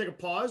place. We're going to take a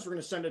pause. We're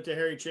going to send it to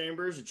Harry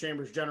Chambers at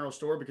Chambers General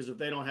Store, because if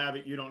they don't have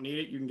it, you don't need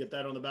it. You can get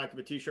that on the back of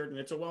a T-shirt, and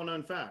it's a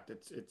well-known fact.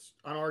 It's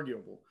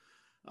unarguable.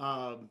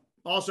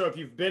 Also, if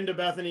you've been to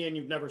Bethany and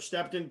you've never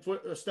stepped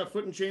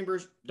foot in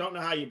Chambers, don't know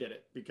how you did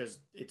it, because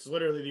it's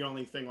literally the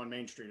only thing on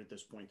Main Street at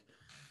this point.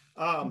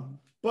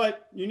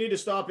 But you need to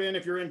stop in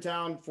if you're in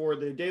town for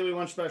the daily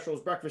lunch specials,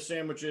 breakfast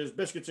sandwiches,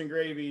 biscuits and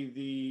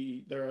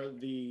gravy,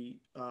 the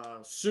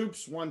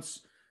soups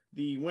once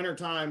the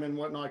wintertime and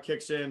whatnot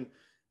kicks in.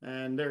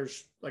 And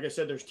there's, like I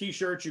said, there's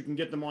T-shirts. You can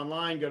get them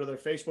online. Go to their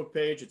Facebook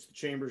page. It's the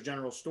Chambers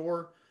General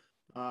Store.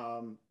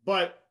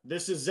 But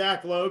this is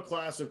Zach Lowe,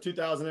 class of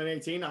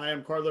 2018. I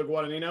am Carlo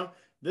Guadagnino.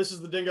 This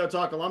is the Dingo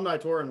Talk Alumni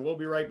Tour, and we'll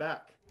be right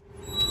back.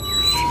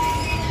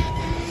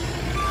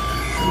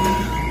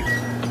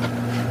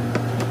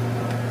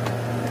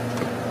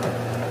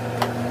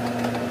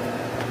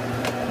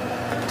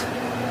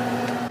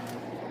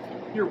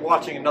 You're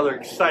watching another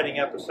exciting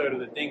episode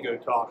of the Dingo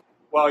Talk.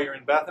 While you're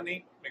in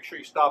Bethany, make sure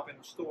you stop in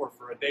the store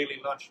for a daily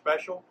lunch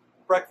special,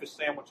 breakfast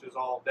sandwiches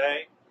all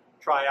day.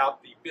 Try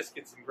out the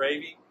biscuits and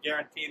gravy,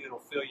 guaranteed it'll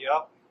fill you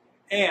up.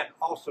 And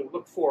also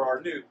look for our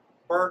new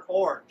burnt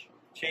orange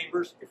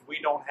Chambers, if we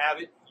don't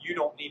have it, you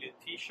don't need it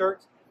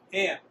t-shirts,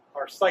 and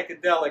our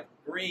psychedelic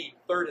green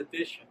 3rd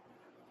edition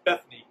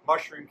Bethany,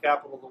 Mushroom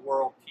Capital of the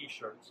World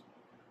t-shirts.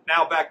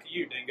 Now back to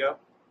you, Dingo.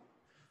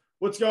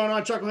 What's going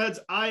on, Chuckleheads?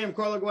 I am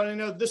Carlo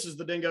Guadagnino. This is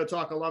the Dingo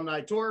Talk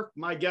Alumni Tour.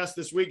 My guest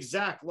this week,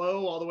 Zach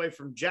Lowe, all the way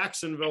from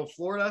Jacksonville,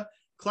 Florida,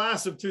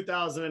 class of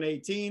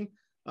 2018.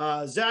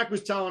 Zach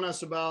was telling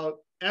us about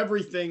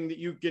everything that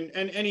you can,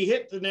 and he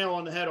hit the nail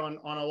on the head on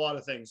a lot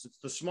of things. It's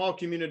the small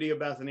community of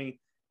Bethany.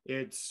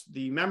 It's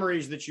the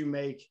memories that you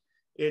make.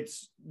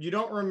 It's, you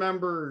don't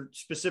remember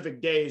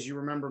specific days, you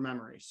remember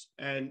memories.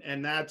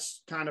 And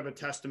that's kind of a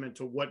testament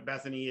to what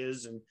Bethany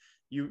is. And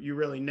you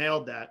really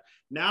nailed that.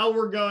 Now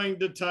we're going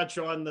to touch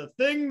on the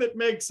thing that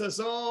makes us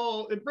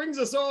all, it brings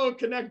us all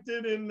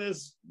connected in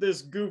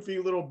this goofy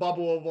little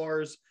bubble of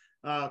ours,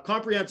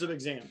 comprehensive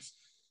exams.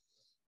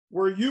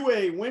 Were you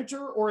a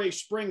winter or a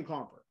spring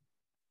comper?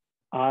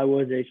 I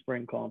was a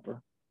spring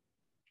comper.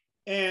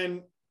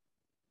 And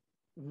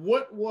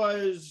what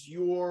was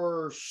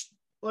your,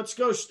 let's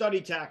go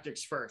study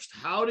tactics first.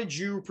 How did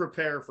you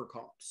prepare for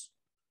comps?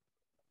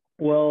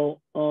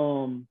 Well,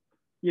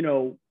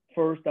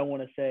 first I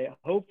want to say,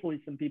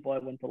 hopefully some people I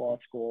went to law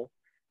school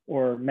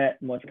or met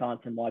in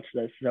Wisconsin watch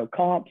this. So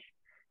comps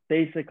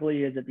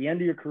basically is at the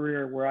end of your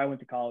career, where I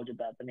went to college at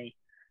Bethany.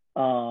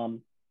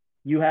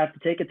 You have to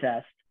take a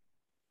test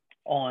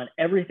on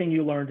everything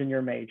you learned in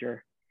your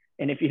major.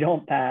 And if you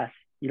don't pass,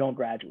 you don't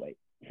graduate.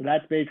 So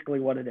that's basically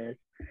what it is.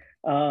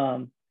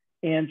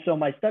 And so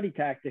my study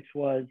tactics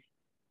was,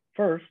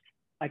 first,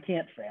 I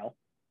can't fail.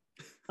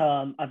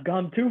 I've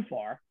gone too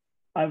far.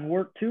 I've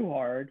worked too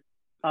hard.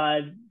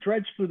 I've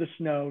dredged through the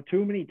snow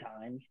too many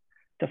times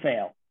to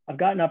fail. I've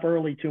gotten up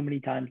early too many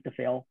times to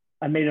fail.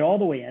 I made it all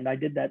the way in. I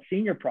did that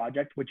senior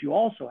project, which you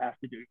also have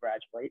to do to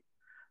graduate.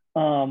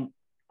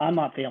 I'm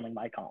not failing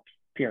my comps,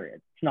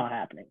 period. It's not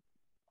happening.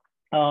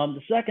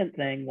 The second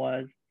thing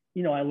was,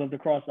 I lived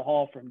across the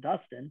hall from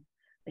Dustin,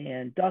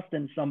 and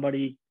Dustin's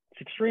somebody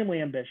that's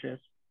extremely ambitious,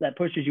 that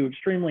pushes you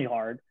extremely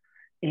hard.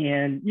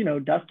 And,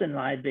 Dustin and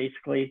I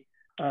basically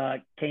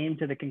came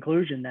to the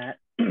conclusion that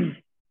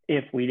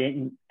if we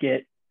didn't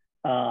get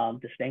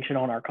distinction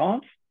on our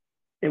comps,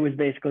 it was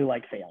basically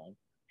like failing.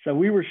 So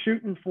we were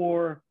shooting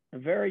for the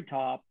very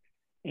top,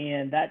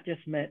 and that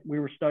just meant we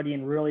were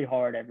studying really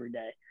hard every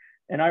day.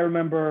 And I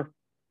remember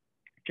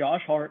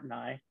Josh Hart and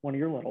I, one of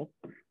your little,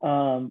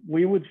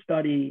 we would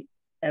study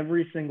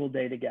every single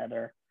day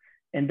together.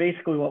 And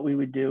basically what we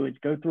would do is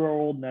go through our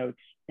old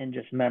notes and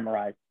just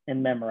memorize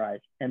and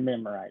memorize and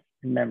memorize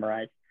and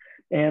memorize.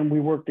 And we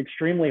worked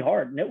extremely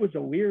hard. And it was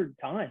a weird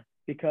time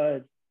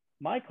because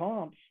my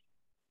comps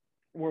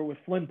were with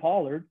Flynn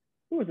Pollard,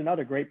 who was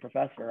another great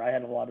professor. I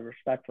had a lot of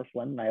respect for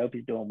Flynn, and I hope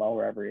he's doing well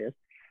wherever he is.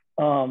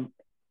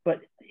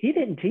 But he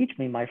didn't teach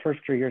me my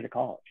first 3 years of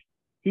college.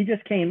 He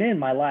just came in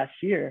my last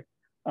year,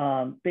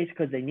 basically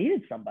because they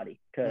needed somebody,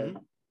 because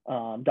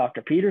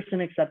Dr.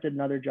 Peterson accepted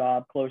another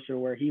job closer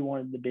where he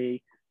wanted to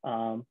be.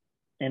 And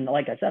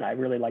like I said, I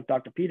really like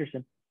Dr.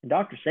 Peterson, and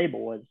Dr.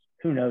 Sable was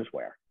who knows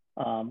where.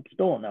 Still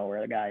don't know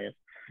where the guy is.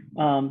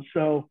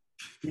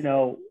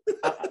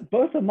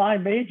 Both of my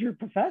major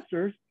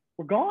professors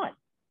were gone.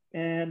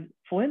 And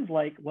Flynn's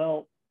like,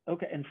 well,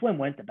 okay. And Flynn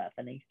went to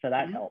Bethany, so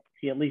that helped.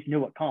 He at least knew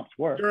what comps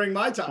were. During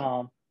my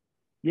time.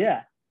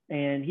 Yeah.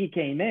 And he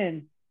came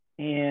in,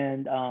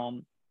 and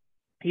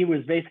he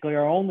was basically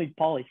our only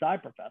poli-sci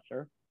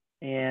professor.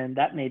 And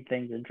that made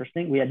things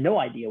interesting. We had no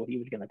idea what he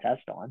was going to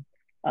test on.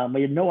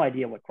 We had no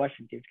idea what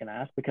questions he was going to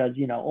ask because,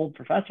 old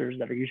professors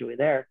that are usually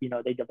there,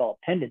 they develop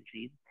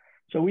tendencies.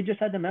 So we just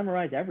had to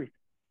memorize everything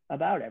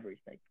about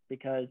everything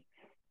because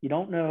you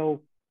don't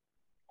know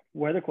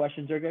where the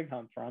questions are going to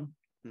come from.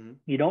 Mm-hmm.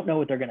 You don't know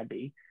what they're going to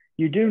be.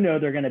 You do know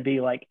they're going to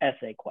be like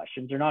essay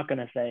questions. They're not going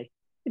to say,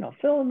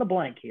 fill in the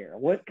blank here.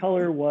 What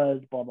color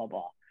was blah, blah,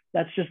 blah.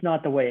 That's just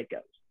not the way it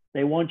goes.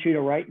 They want you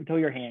to write until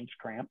your hands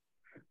cramp.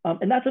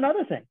 And that's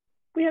another thing.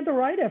 We had to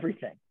write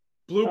everything.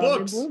 Blue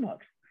books. In blue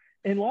books.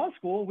 In law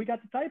school, we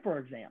got to type our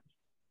exams.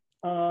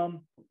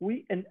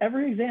 In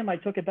every exam I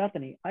took at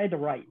Bethany, I had to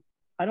write.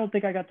 I don't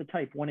think I got to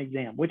type one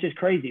exam, which is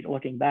crazy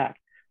looking back,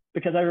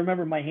 because I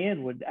remember my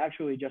hand would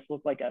actually just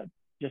look like a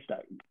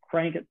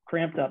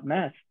cramped up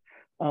mess,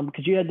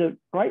 because you had to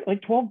write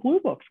like 12 blue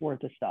books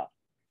worth of stuff,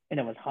 and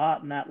it was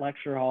hot in that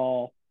lecture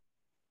hall.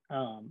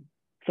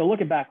 So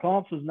looking back,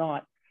 comps was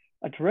not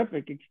a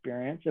terrific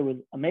experience. It was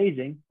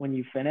amazing when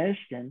you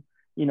finished, and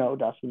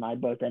Dustin and I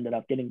both ended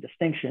up getting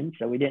distinction,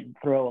 so we didn't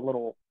throw a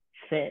little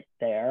fit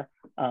there,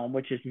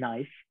 which is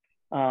nice.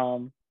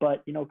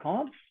 But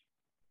comps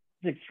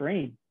is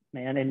extreme,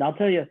 man. And I'll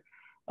tell you,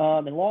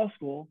 in law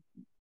school,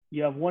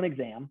 you have one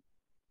exam,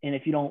 and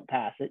if you don't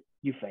pass it,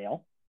 you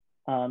fail.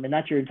 And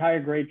that's your entire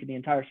grade for the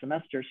entire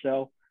semester.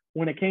 So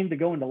when it came to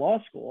going to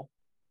law school,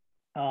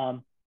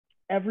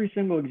 every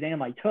single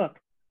exam I took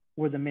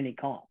was a mini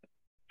comp.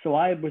 So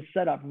I was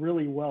set up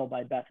really well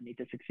by Bethany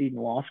to succeed in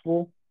law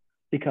school,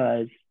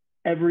 because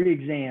every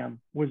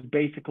exam was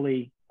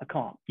basically a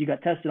comp. You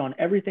got tested on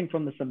everything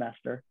from the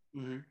semester.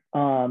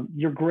 Mm-hmm.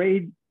 Your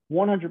grade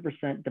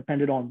 100%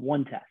 depended on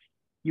one test.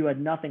 You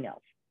had nothing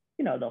else.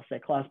 They'll say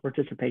class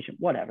participation,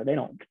 whatever. They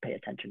don't pay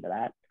attention to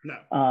that.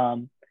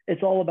 No.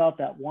 it's all about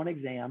that one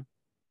exam,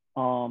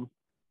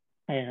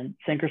 and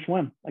sink or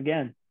swim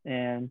again.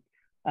 And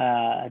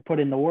I put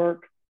in the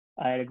work.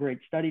 I had a great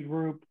study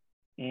group,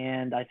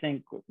 and I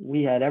think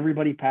we had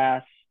everybody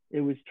pass.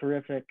 It was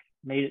terrific.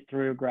 Made it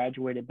through,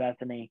 graduated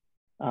Bethany.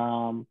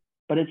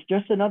 But it's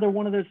just another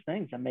one of those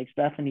things that makes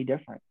Bethany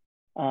different.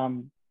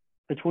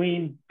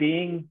 Between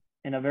being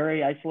in a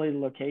very isolated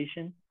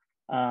location,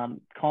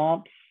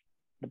 comps,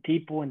 the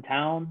people in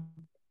town,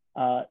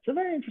 it's a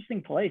very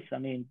interesting place. I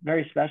mean,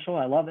 very special.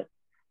 I love it.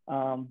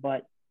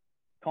 But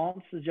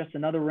comps is just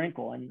another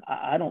wrinkle, and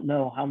I don't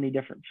know how many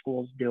different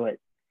schools do it,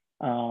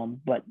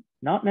 but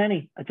not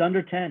many. It's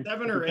under 10.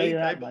 7 or 8,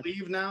 I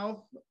believe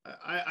now.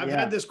 I've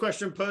had this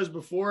question posed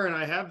before, and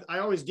I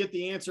always get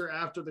the answer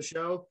after the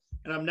show,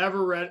 and I'm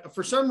never read.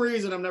 For some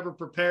reason, I'm never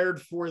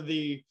prepared for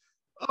the,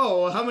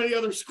 how many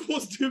other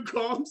schools do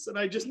comps? And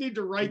I just need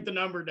to write the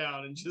number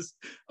down and just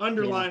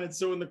underline it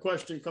so when the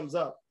question comes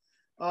up.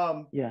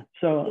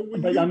 So,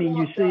 but I mean,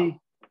 you see.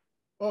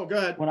 Oh, go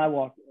ahead. When I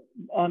walk,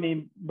 I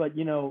mean, but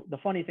the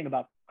funny thing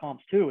about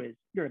comps too is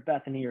you're at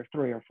Bethany for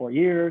 3 or 4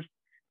 years,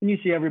 and you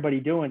see everybody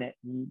doing it,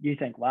 and you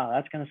think, wow,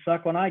 that's going to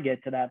suck when I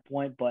get to that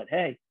point. But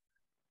hey,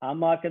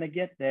 I'm not going to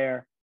get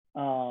there.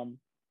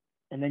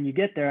 And then you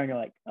get there and you're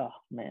like, oh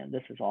man,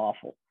 this is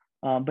awful.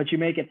 But you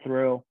make it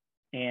through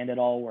and it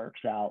all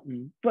works out.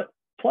 But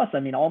plus, I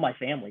mean, all my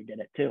family did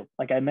it too.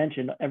 Like I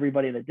mentioned,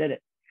 everybody that did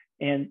it.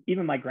 And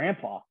even my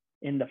grandpa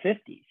in the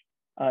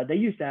 50s, they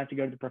used to have to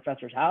go to the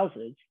professors'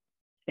 houses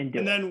and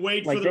then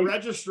wait for the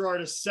registrar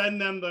to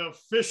send them the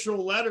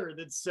official letter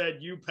that said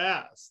you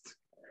passed.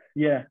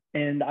 Yeah.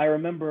 And I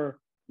remember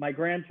my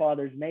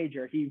grandfather's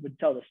major, he would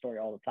tell the story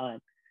all the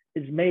time.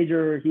 His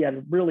major, he had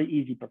a really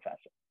easy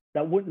professor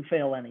that wouldn't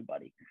fail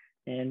anybody.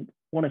 And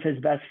one of his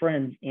best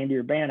friends, Andy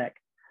Urbanek,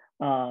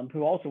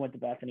 who also went to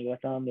Bethany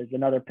with him, is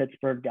another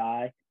Pittsburgh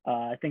guy.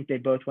 I think they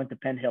both went to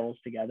Penn Hills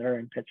together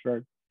in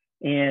Pittsburgh.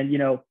 And,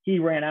 he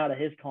ran out of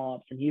his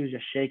comps and he was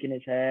just shaking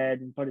his head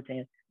and put his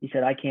hand. He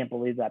said, I can't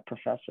believe that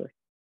professor.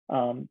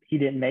 He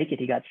didn't make it.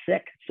 He got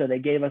sick. So they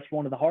gave us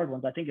one of the hard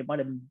ones. I think it might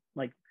have been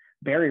like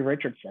Barry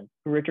Richardson,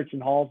 who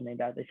Richardson Hall's named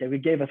after. They said, we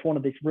gave us one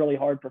of these really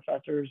hard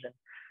professors and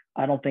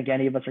I don't think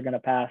any of us are going to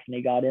pass. And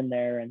he got in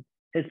there, and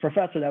his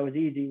professor that was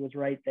easy was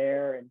right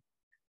there. And,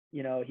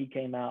 he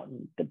came out,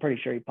 and I'm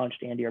pretty sure he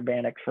punched Andy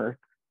Urbanek for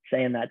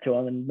saying that to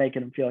him and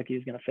making him feel like he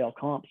was going to fail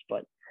comps.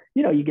 But,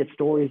 you get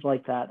stories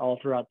like that all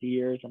throughout the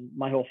years, and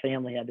my whole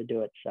family had to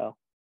do it. So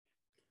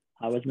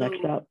I was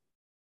next up.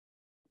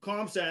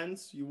 Comps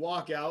ends, you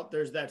walk out,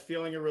 there's that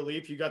feeling of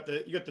relief. You got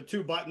the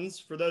 2 buttons.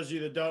 For those of you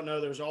that don't know,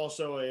 there's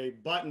also a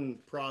button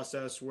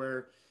process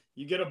where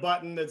you get a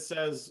button that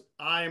says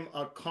I'm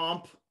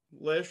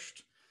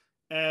accomplished.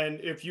 And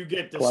if you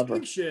get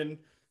distinction,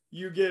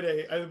 you get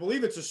I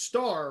believe it's a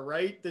star,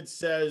 right? That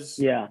says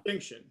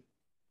distinction.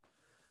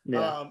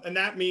 Yeah. And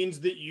that means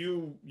that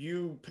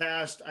you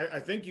passed, I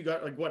think you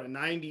got a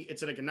 90,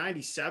 it's like a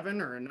 97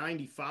 or a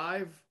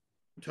 95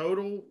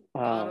 total.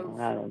 I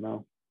don't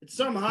know. It's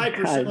some high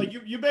percent. Like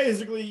you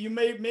basically, you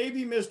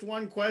maybe missed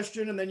one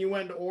question and then you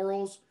went to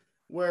orals,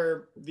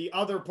 where the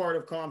other part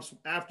of comps,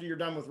 after you're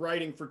done with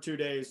writing for 2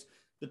 days,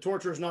 the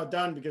torture is not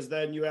done, because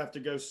then you have to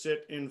go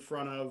sit in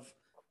front of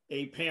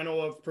a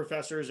panel of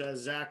professors,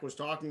 as Zach was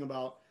talking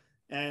about,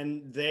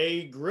 and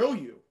they grill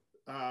you.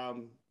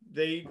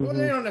 They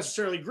don't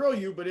necessarily grill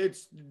you, but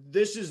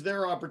this is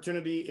their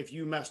opportunity. If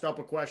you messed up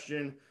a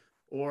question,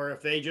 or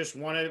if they just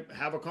want to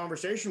have a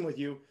conversation with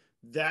you,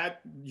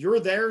 that you're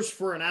theirs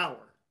for an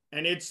hour.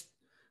 And it's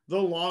the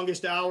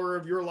longest hour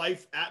of your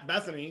life at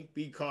Bethany,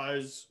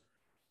 because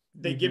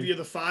they give you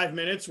the 5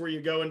 minutes where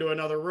you go into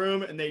another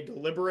room and they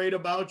deliberate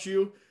about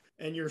you,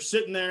 and you're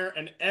sitting there,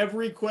 and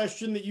every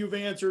question that you've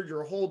answered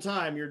your whole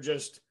time, you're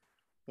just,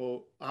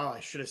 well, I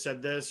should have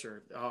said this,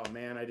 or, oh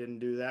man, I didn't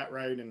do that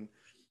right.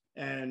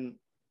 And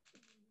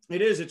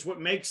it's what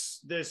makes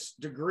this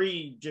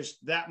degree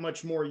just that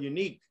much more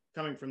unique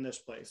coming from this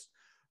place.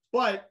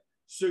 But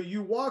so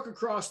you walk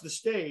across the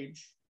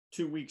stage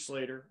 2 weeks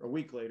later, a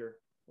week later,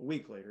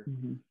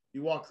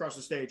 you walk across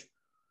the stage.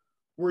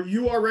 Were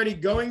you already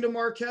going to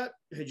Marquette?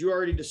 Had you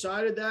already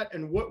decided that?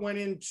 And what went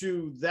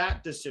into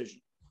that decision?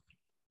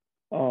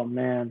 Oh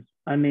man.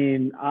 I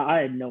mean, I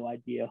had no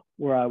idea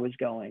where I was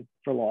going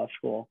for law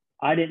school.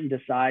 I didn't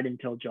decide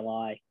until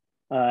July,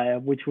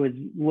 which was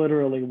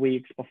literally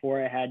weeks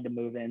before I had to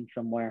move in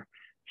somewhere.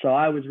 So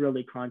I was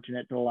really crunching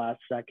it to the last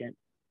second.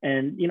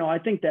 And, I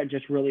think that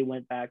just really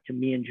went back to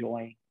me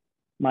enjoying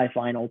my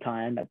final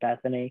time at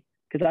Bethany.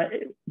 Because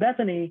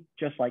Bethany,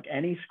 just like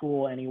any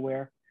school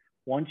anywhere,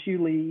 once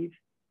you leave,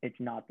 it's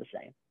not the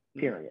same,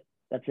 period.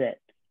 That's it.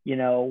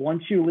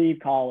 Once you leave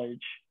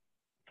college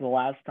for the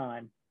last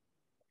time,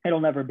 it'll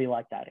never be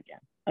like that again.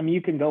 I mean,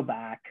 you can go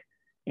back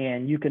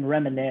and you can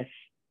reminisce,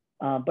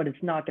 but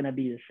it's not going to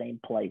be the same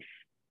place.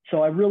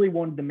 So I really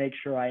wanted to make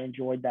sure I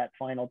enjoyed that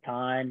final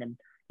time and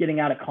getting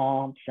out of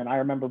comps. And I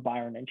remember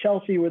Byron and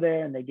Chelsea were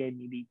there, and they gave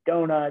me these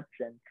donuts,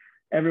 and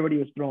everybody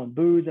was throwing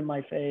booze in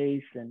my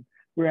face, and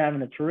we were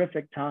having a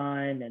terrific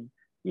time. And,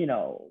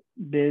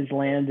 Biz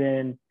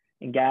Landon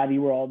and Gabby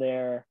were all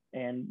there.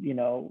 And, you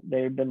know,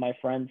 they've been my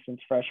friends since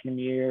freshman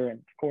year. And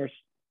of course,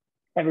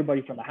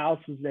 everybody from the house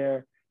was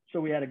there. So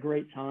we had a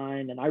great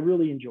time. And I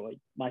really enjoyed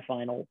my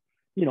final,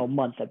 you know,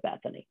 month at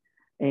Bethany.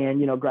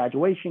 And, you know,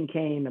 graduation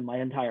came and my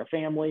entire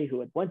family who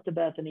had went to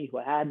Bethany, who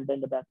hadn't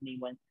been to Bethany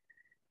went.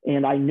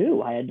 And I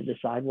knew I had to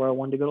decide where I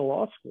wanted to go to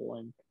law school.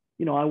 And,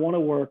 you know, I want to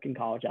work in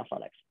college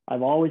athletics.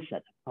 I've always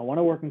said that. I want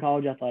to work in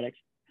college athletics.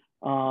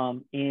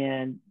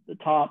 And the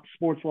top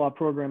sports law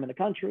program in the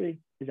country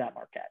is at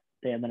Marquette.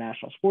 They have the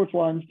National Sports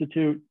Law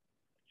Institute.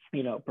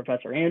 You know,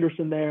 Professor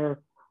Anderson there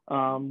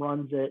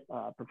runs it.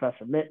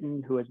 Professor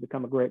Mitten, who has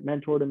become a great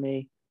mentor to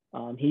me.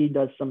 He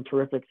does some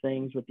terrific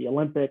things with the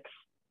Olympics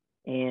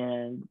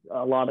and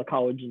a lot of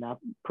college and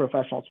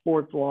professional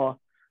sports law,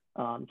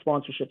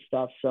 sponsorship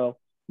stuff. So,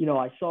 you know,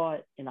 I saw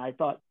it and I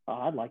thought, oh,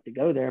 I'd like to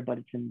go there, but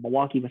it's in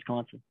Milwaukee,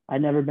 Wisconsin.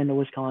 I'd never been to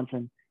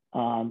Wisconsin.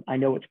 I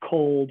know it's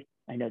cold.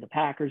 I know the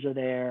Packers are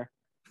there.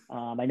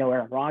 I know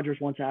Aaron Rodgers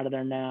wants out of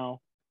there now.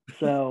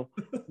 So,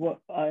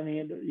 I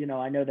mean, you know,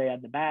 I know they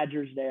had the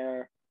Badgers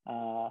there,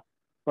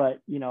 but,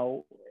 you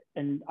know,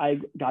 and I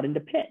got into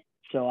Pitt.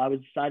 So I was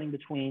deciding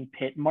between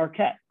Pitt and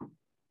Marquette.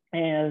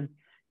 And,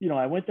 you know,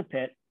 I went to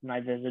Pitt and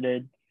I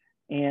visited,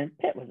 and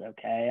Pitt was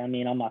okay. I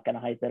mean, I'm not going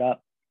to hype it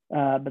up.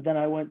 But then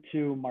I went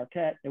to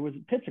Marquette.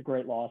 Pitt's a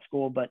great law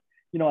school, but,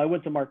 you know, I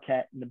went to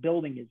Marquette and the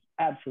building is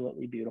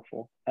absolutely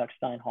beautiful.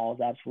 Eckstein Hall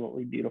is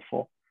absolutely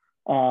beautiful.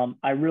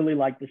 I really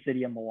like the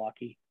city of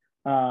Milwaukee.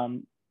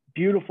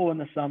 Beautiful in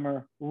the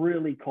summer,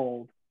 really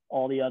cold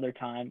all the other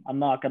time. I'm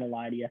not going to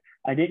lie to you.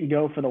 I didn't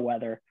go for the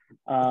weather.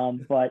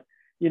 But,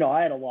 you know,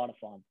 I had a lot of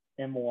fun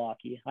in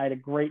Milwaukee. I had a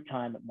great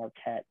time at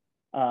Marquette.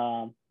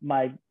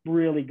 My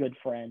really good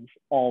friends,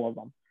 all of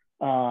them.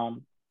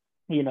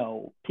 You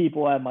know,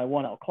 people I had my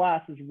 1L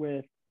classes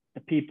with,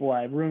 the people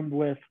I roomed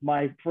with.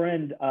 My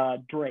friend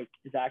Drake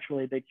is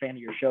actually a big fan of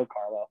your show,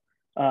 Carlo.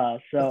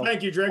 Well,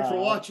 thank you, Drake, for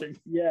watching.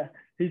 Yeah,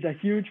 he's a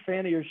huge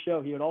fan of your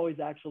show. He would always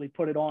actually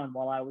put it on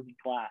while I was in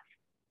class.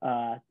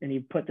 And he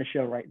put the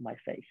show right in my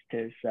face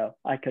too. So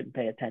I couldn't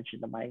pay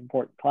attention to my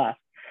important class.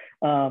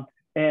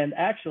 And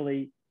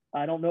actually,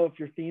 I don't know if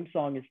your theme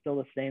song is still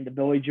the same, the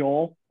Billy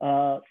Joel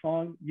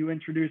song. You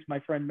introduced my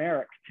friend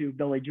Merrick to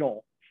Billy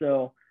Joel.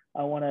 So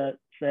I want to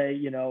say,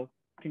 you know,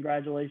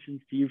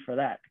 congratulations to you for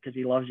that, because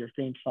he loves your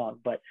theme song.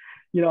 But,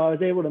 you know, I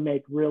was able to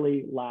make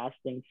really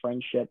lasting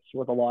friendships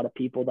with a lot of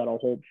people that'll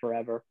hold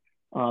forever.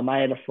 I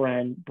had a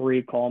friend,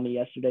 Bree, call me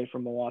yesterday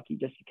from Milwaukee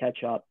just to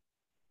catch up.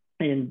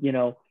 And, you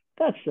know,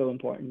 that's so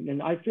important.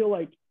 And I feel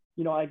like,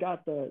 you know, I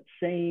got the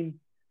same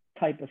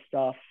type of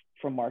stuff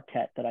from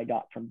Marquette that I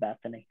got from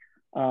Bethany.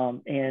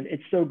 And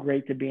it's so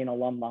great to be an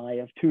alumni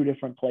of two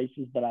different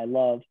places that I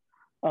love.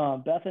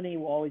 Bethany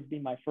will always be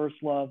my first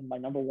love, my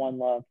number one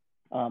love,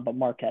 but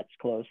Marquette's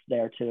close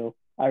there too.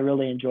 I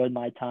really enjoyed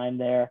my time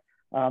there.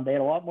 They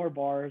had a lot more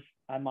bars.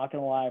 I'm not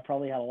going to lie, I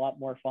probably had a lot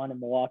more fun in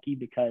Milwaukee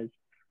because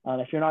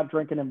if you're not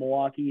drinking in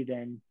Milwaukee,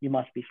 then you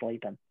must be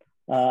sleeping.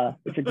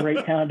 It's a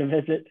great town to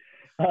visit.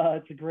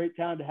 It's a great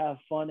town to have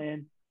fun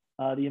in.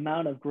 The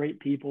amount of great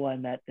people I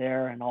met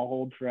there and I'll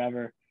hold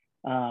forever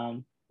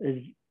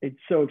it's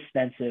so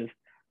extensive.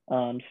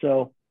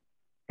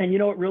 And, you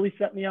know, it really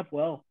set me up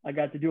well. I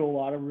got to do a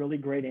lot of really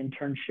great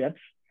internships.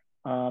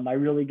 I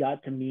really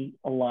got to meet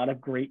a lot of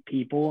great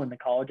people in the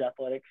college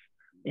athletics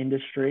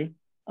industry,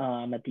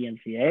 at the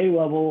NCAA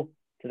level,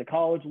 to the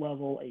college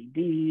level,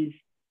 ADs,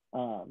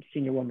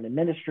 senior women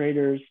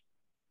administrators.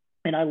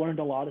 And I learned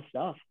a lot of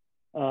stuff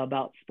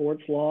about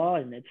sports law,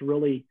 and it's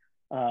really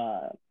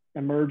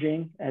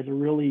emerging as a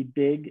really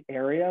big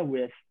area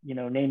with, you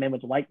know, name,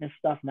 image, likeness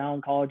stuff now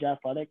in college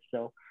athletics.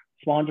 So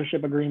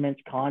sponsorship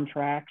agreements,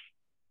 contracts,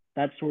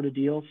 that sort of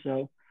deal.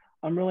 So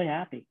I'm really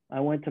happy.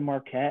 I went to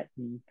Marquette,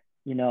 and,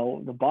 you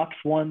know, the Bucks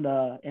won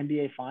the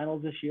NBA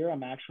Finals this year.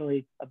 I'm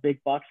actually a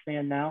big Bucks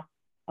fan now.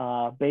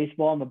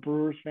 Baseball, I'm a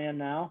Brewers fan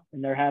now,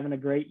 and they're having a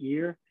great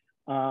year.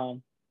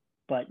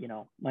 But, you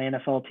know, my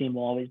NFL team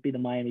will always be the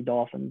Miami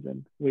Dolphins,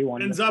 and we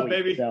won this week.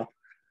 Baby. So,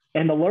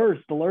 and the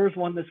Lurs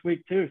won this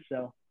week too.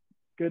 So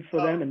good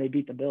for them, and they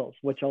beat the Bills,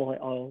 which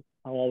I'll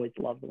always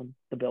love them.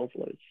 The Bills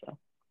lose.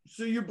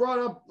 So you brought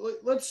up.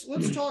 Let's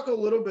talk a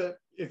little bit,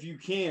 if you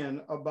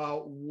can,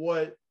 about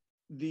what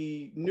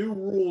the new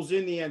rules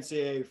in the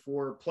NCAA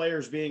for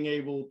players being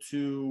able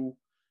to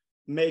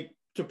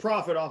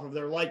profit off of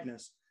their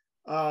likeness.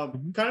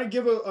 Kind of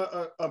give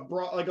a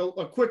broad, like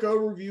a quick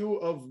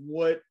overview of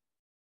what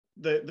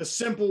the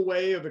simple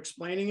way of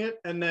explaining it,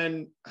 and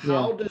then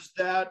how does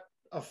that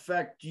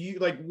affect you?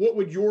 Like, what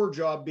would your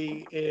job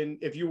be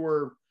if you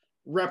were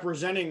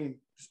representing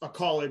a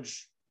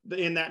college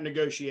in that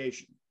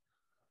negotiation?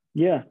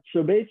 Yeah.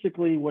 So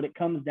basically what it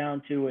comes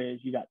down to is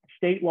you got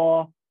state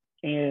law,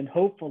 and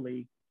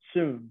hopefully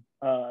soon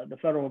the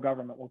federal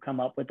government will come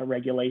up with a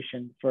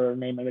regulation for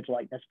name, image,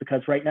 likeness,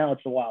 because right now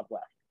it's the Wild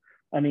West.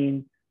 I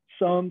mean,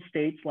 some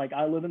states, like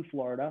I live in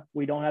Florida,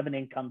 we don't have an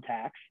income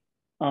tax.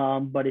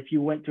 But if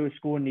you went to a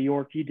school in New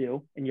York, you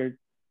do, and you're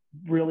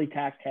really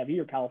tax heavy,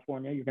 or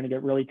California, you're going to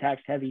get really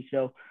tax heavy.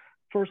 So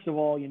first of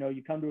all,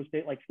 you come to a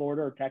state like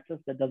Florida or Texas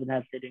that doesn't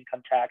have state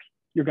income tax,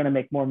 you're going to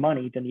make more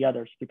money than the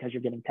others because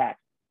you're getting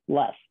taxed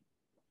less.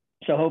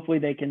 So hopefully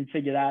they can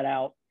figure that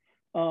out.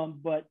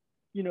 But,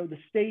 the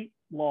state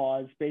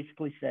laws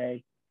basically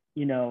say,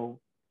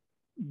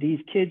 these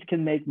kids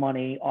can make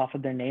money off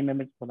of their name,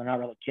 image. Well, they're not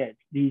really kids.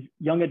 These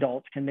young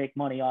adults can make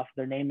money off of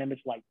their name,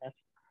 image, likeness,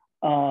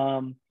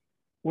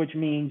 which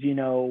means,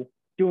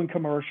 doing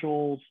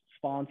commercials,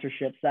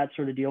 sponsorships, that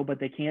sort of deal. But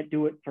they can't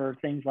do it for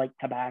things like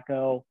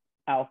tobacco,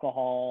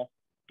 alcohol,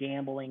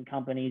 gambling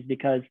companies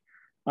because,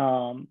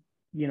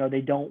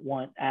 they don't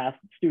want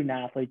student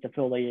athletes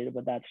affiliated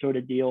with that sort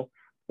of deal.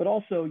 But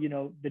also,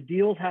 the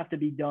deals have to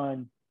be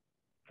done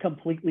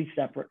completely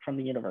separate from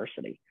the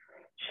university.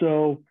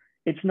 So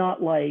it's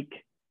not like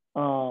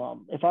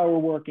if I were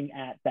working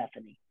at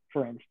Bethany,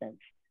 for instance,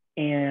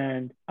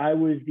 and I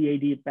was the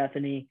AD at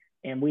Bethany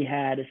and we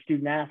had a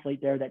student athlete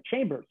there that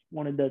Chambers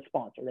wanted to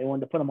sponsor. They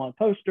wanted to put them on a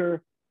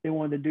poster. They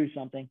wanted to do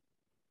something.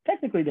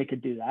 Technically, they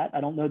could do that.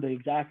 I don't know the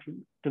exact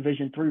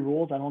Division III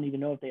rules. I don't even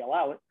know if they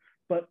allow it.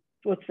 But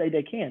let's say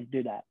they can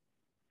do that.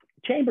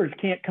 Chambers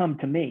can't come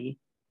to me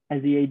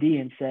as the AD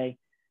and say,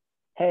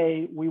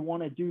 hey, we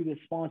want to do this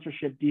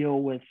sponsorship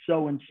deal with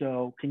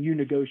so-and-so. Can you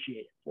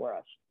negotiate it for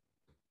us?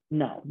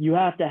 No, you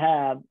have to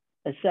have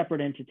a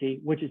separate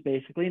entity, which is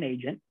basically an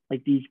agent.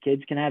 Like these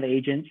kids can have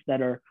agents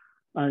that are,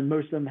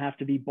 most of them have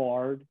to be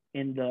barred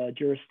in the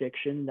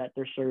jurisdiction that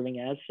they're serving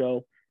as.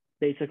 So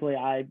basically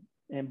I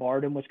am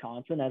barred in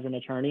Wisconsin as an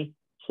attorney.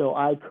 So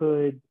I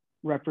could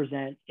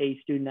represent a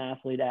student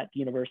athlete at the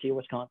University of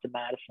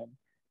Wisconsin-Madison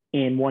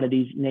in one of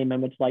these name,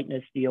 image,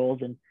 likeness deals.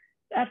 And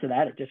after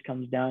that, it just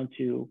comes down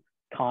to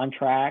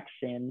contracts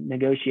and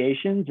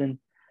negotiations, and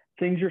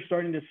things you're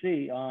starting to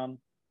see.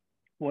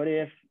 What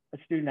if a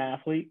student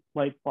athlete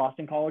like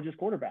Boston College's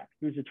quarterback,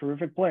 who's a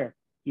terrific player,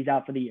 he's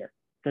out for the year?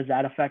 Does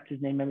that affect his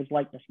name, image,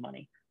 likeness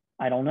money?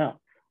 I don't know.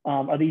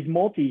 Are these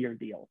multi-year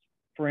deals?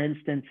 For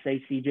instance,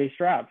 say CJ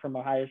Stroud from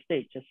Ohio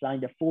State just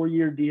signed a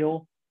 4-year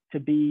deal to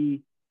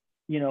be,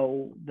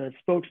 the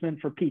spokesman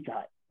for Pizza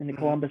Hut in the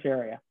Columbus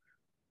area.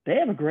 They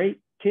have a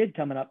great kid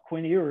coming up,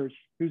 Quinn Ewers,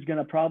 who's going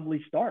to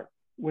probably start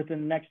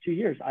within the next 2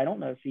 years. I don't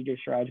know if CJ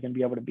Stroud is going to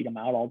be able to beat him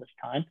out all this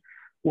time.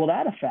 Will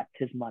that affect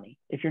his money?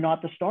 If you're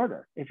not the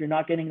starter, if you're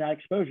not getting that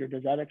exposure,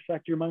 does that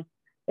affect your money?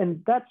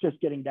 And that's just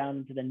getting down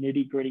into the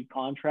nitty gritty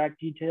contract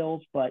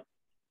details. But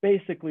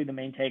basically the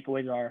main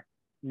takeaways are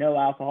no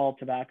alcohol,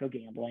 tobacco,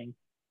 gambling,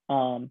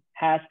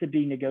 has to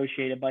be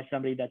negotiated by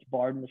somebody that's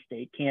barred in the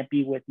state, can't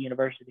be with the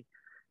university.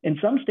 And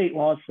some state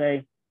laws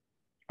say,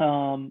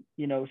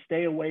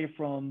 stay away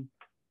from,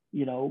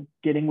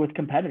 getting with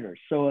competitors.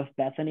 So if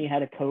Bethany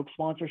had a Coke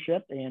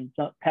sponsorship and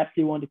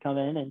Pepsi wanted to come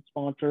in and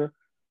sponsor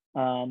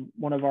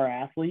one of our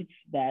athletes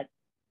that,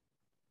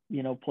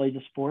 plays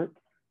a sport,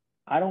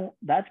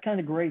 that's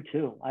kind of gray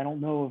too. I don't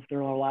know if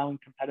they're allowing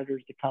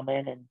competitors to come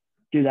in and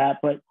do that,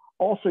 but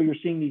also you're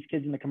seeing these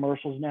kids in the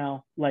commercials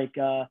now, like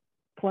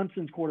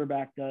Clemson's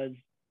quarterback does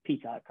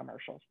Pizza Hut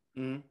commercials.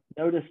 Mm-hmm.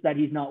 Notice that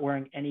he's not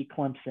wearing any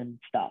Clemson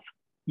stuff.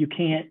 You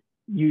can't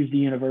use the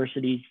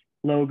university's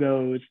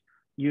logos,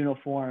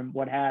 uniform,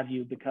 what have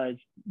you, because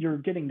you're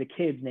getting the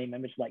kids' name,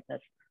 image,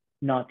 likeness,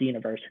 not the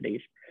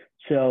universities.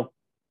 So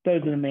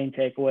those are the main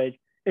takeaways.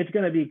 It's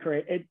going to be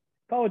great.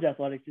 College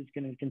athletics is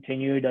going to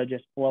continue to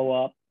just blow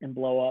up and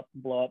blow up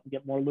and blow up and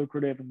get more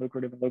lucrative and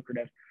lucrative and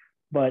lucrative.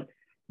 But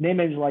name,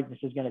 image, likeness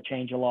is going to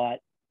change a lot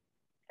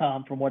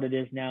from what it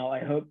is now. I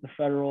hope the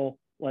federal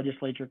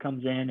legislature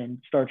comes in and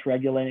starts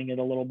regulating it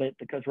a little bit,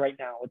 because right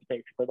now it's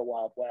basically the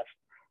Wild West.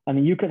 I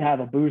mean, you could have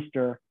a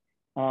booster,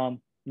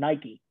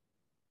 Nike,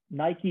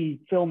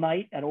 Phil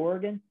Knight at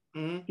Oregon.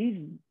 Mm-hmm. He's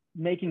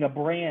making a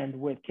brand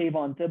with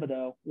Kayvon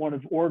Thibodeau, one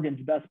of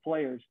Oregon's best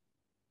players.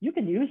 You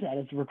can use that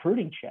as a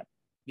recruiting chip.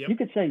 Yep. You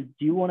could say,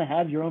 do you want to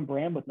have your own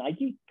brand with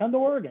Nike? Come to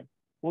Oregon.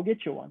 We'll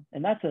get you one.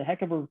 And that's a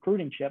heck of a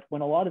recruiting chip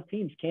when a lot of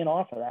teams can't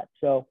offer that.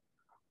 So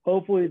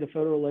hopefully the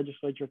federal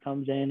legislature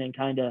comes in and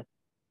kind of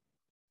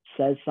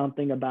says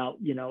something about,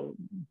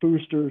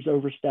 boosters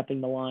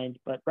overstepping the lines.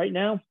 But right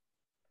now,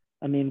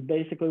 I mean,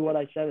 basically what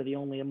I said are the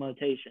only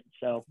limitations.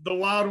 So the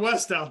Wild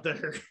West out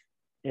there.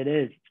 It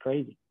is. It's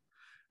crazy.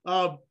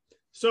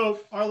 So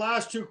our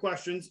last two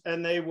questions,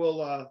 and they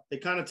will they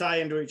kind of tie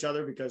into each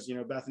other because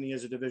Bethany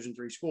is a Division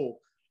III school.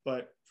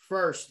 But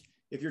first,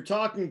 if you're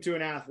talking to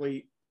an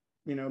athlete,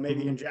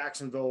 maybe in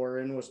Jacksonville or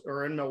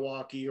in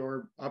Milwaukee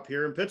or up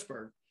here in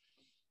Pittsburgh,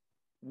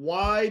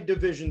 why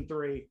Division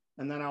III?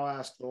 And then I'll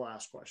ask the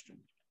last question.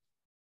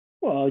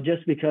 Well,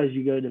 just because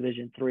you go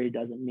Division III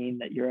doesn't mean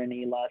that you're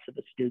any less of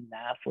a student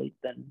athlete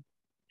than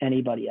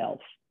anybody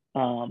else.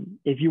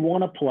 If you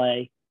want to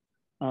play,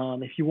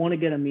 if you want to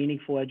get a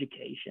meaningful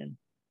education,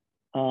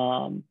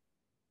 go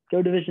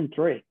Division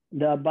III.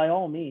 By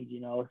all means,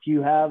 if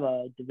you have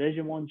a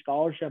Division I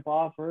scholarship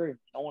offer and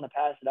you don't want to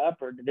pass it up,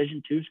 or a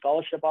Division II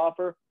scholarship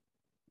offer,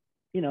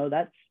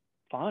 that's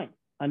fine.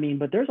 I mean,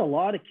 but there's a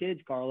lot of kids,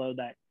 Carlo,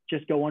 that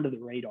just go under the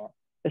radar,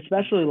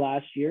 especially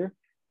last year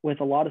with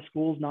a lot of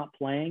schools not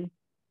playing,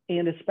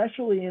 and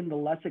especially in the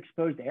less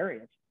exposed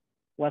areas,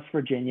 West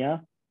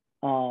Virginia,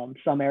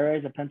 some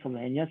areas of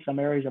Pennsylvania, some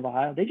areas of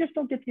Ohio, they just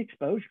don't get the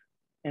exposure.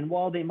 And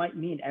while they might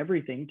mean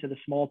everything to the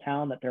small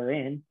town that they're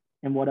in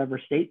whatever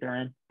state they're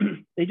in,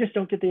 they just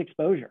don't get the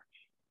exposure.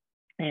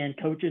 And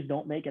coaches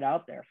don't make it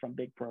out there from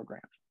big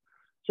programs.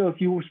 So if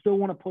you still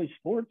want to play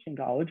sports in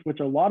college, which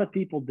a lot of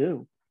people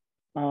do,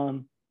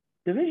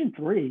 Division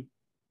III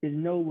is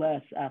no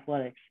less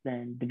athletics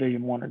than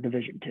Division I or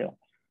Division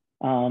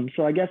II.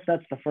 So I guess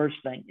that's the first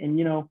thing. And,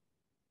 you know,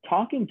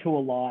 talking to a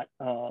lot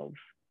of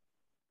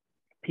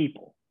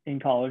people in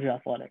college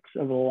athletics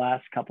over the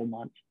last couple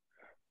months,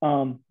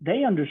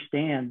 they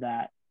understand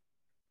that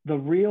the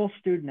real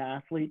student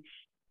athletes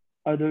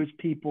are those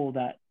people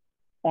that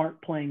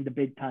aren't playing the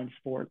big time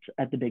sports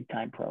at the big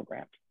time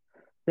programs.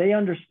 They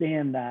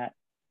understand that,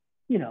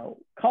 you know,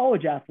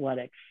 college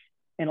athletics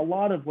and a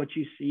lot of what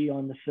you see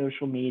on the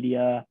social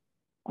media,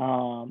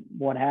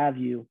 what have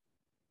you,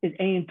 is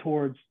aimed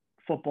towards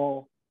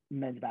football,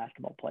 men's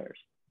basketball players.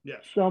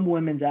 Yes. Some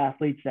women's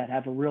athletes that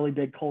have a really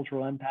big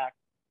cultural impact,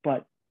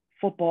 but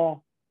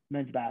football,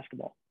 men's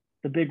basketball,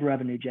 the big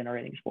revenue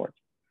generating sports.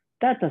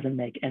 That doesn't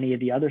make any of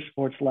the other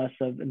sports less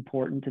of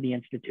important to the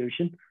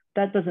institution.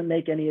 That doesn't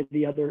make any of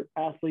the other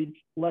athletes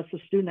less of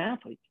student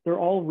athletes. They're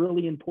all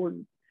really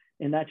important,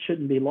 and that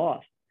shouldn't be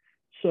lost.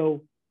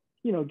 So,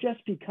 you know, just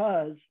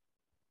because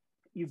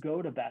you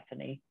go to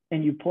Bethany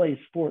and you play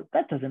sport,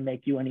 that doesn't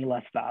make you any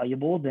less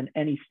valuable than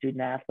any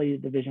student athlete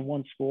at Division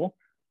I school.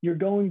 You're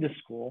going to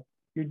school,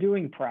 you're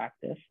doing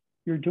practice,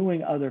 you're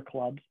doing other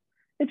clubs.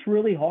 It's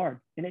really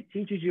hard, and it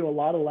teaches you a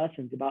lot of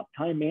lessons about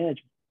time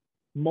management,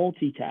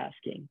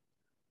 multitasking,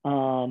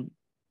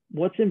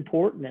 what's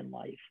important in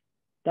life.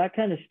 That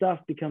kind of stuff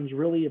becomes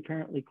really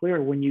apparently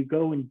clear when you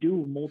go and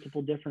do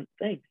multiple different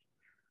things.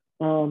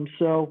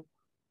 So,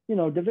 you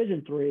know,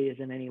 Division III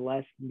isn't any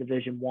less than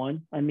Division I.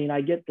 I mean,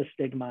 I get the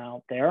stigma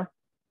out there.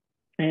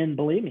 And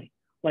believe me,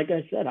 like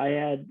I said, I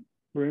had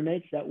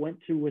roommates that went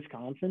to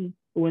Wisconsin,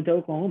 who went to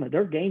Oklahoma.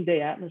 Their game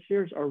day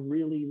atmospheres are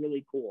really,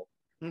 really cool.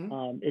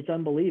 Mm-hmm. It's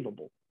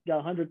unbelievable. You got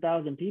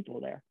 100,000 people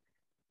there.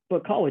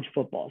 But college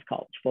football is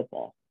college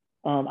football.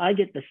 I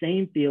get the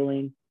same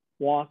feeling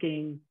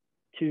walking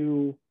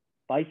to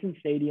Bison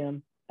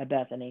Stadium at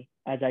Bethany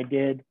as I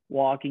did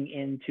walking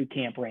into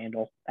Camp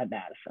Randall at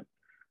Madison,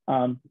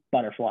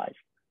 Butterflies.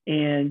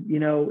 And, you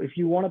know, if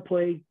you want to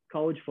play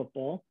college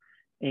football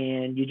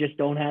and you just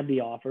don't have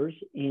the offers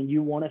and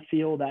you want to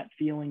feel that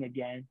feeling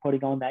again,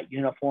 putting on that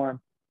uniform,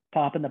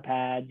 popping the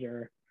pads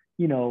or,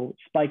 you know,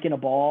 spiking a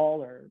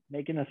ball or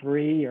making a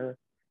three or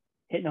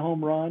hitting a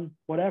home run,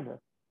 whatever,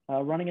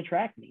 running a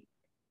track meet,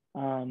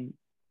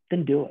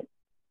 then do it.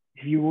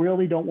 If you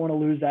really don't want to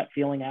lose that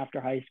feeling after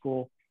high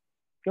school,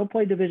 go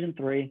play Division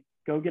III,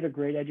 go get a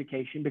great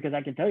education, because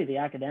I can tell you the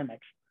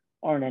academics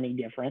aren't any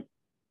different.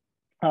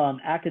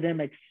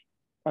 Academics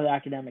are the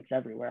academics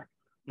everywhere.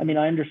 I mean,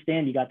 I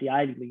understand you got the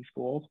Ivy League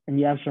schools and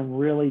you have some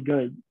really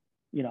good,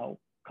 you know,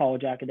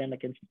 college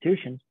academic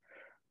institutions.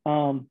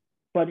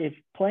 But if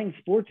playing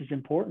sports is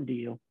important to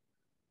you,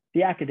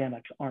 the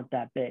academics aren't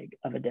that big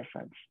of a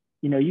difference.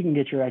 You know, you can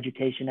get your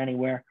education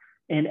anywhere,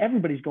 and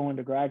everybody's going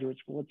to graduate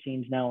school, it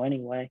seems now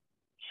anyway.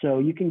 So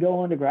you can go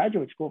on to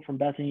graduate school from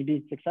Bethany and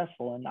be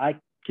successful. And I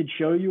could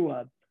show you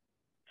a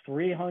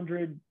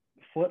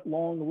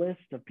 300-foot-long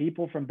list of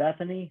people from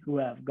Bethany who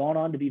have gone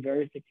on to be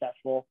very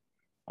successful.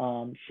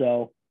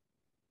 So,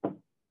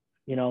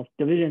 you know,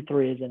 Division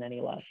III isn't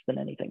any less than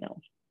anything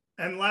else.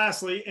 And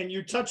lastly, and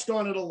you touched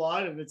on it a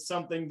lot, and it's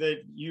something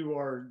that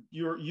your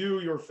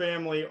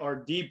family are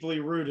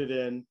deeply rooted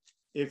in.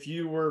 If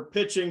you were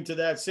pitching to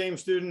that same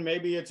student,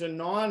 maybe it's a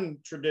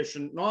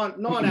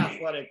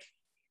non-athletic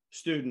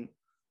student,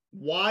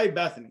 why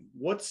Bethany?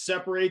 What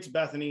separates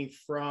Bethany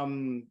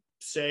from,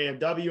 say, a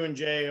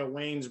W&J, a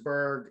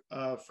Waynesburg,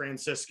 a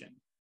Franciscan?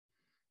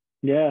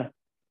 Yeah,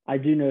 I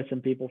do know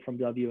some people from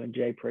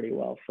W&J pretty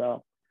well.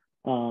 So,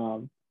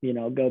 you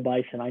know, go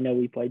Bison. I know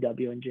we play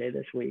W&J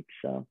this week,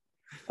 so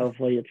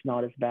hopefully it's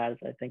not as bad as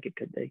I think it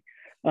could be.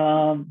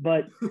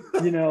 But,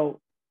 you know,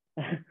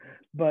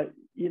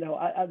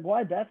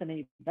 why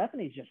Bethany?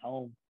 Bethany's just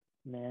home,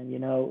 man. You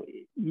know,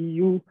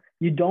 you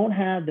don't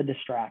have the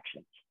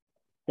distractions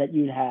that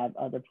you'd have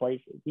other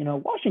places. You know,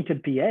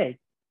 Washington, PA,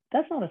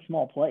 that's not a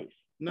small place.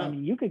 No. I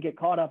mean, you could get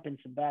caught up in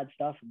some bad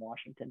stuff in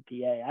Washington,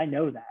 PA. I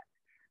know that.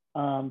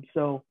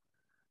 So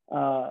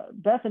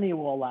Bethany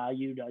will allow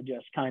you to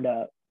just kind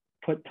of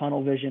put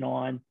tunnel vision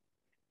on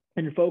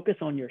and focus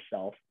on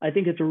yourself. I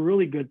think it's a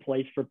really good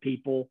place for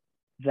people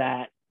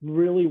that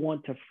really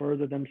want to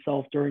further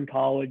themselves during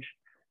college,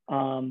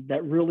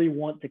 that really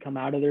want to come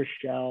out of their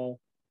shell,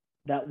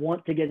 that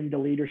want to get into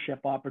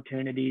leadership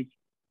opportunities.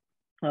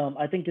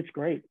 I think it's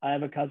great. I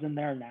have a cousin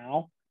there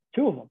now,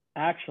 two of them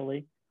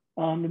actually,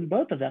 and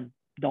both of them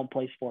don't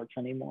play sports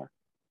anymore.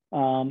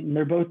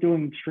 They're both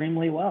doing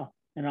extremely well,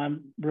 and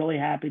I'm really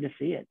happy to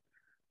see it.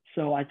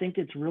 So I think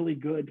it's really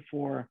good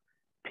for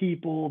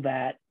people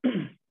that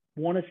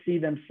want to see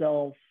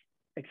themselves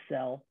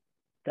excel,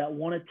 that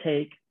want to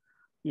take,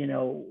 you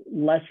know,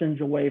 lessons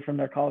away from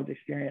their college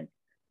experience.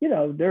 You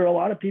know, there are a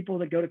lot of people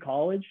that go to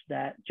college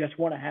that just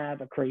want to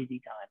have a crazy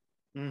time.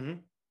 Mm-hmm.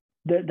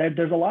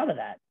 There's a lot of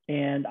that.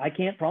 And I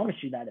can't promise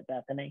you that at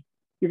Bethany.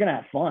 You're going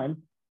to have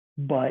fun,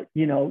 but,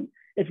 you know,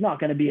 it's not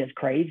going to be as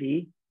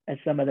crazy as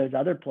some of those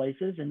other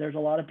places. And there's a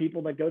lot of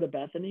people that go to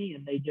Bethany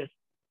and they just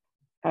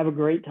have a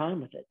great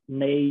time with it.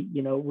 And they,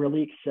 you know,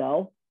 really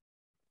excel.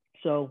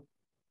 So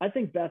I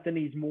think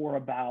Bethany's more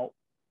about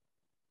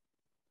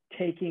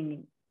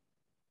taking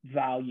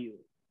value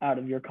out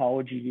of your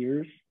college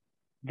years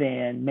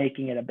than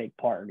making it a big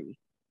party.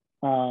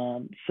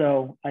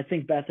 So I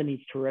think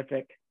Bethany's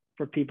terrific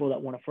for people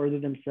that want to further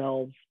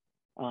themselves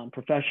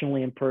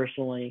professionally and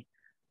personally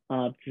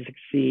to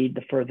succeed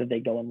the further they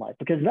go in life,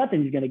 because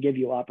Bethany's going to give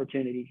you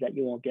opportunities that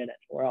you won't get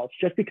anywhere else,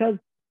 just because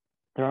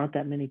there aren't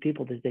that many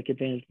people that take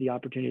advantage of the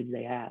opportunities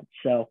they have.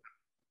 So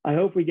I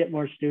hope we get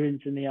more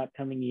students in the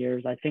upcoming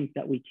years. I think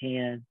that we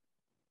can.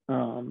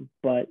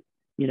 But,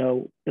 you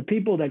know, the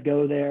people that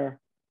go there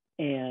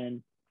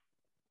and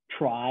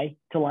try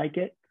to like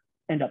it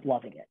end up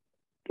loving it.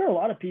 There are a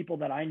lot of people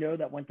that I know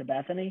that went to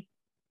Bethany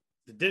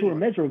who were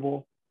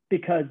miserable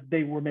because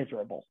they were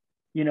miserable.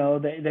 You know,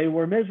 they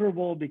were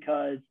miserable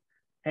because,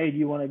 hey, do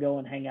you want to go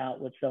and hang out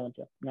with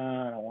so-and-so? No,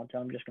 I don't want to.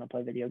 I'm just going to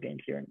play video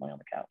games here and lay on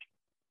the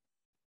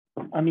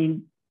couch. I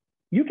mean,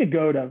 you could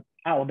go to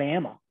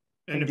Alabama.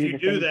 And if you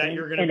do that,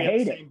 you're going to be in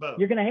the same boat.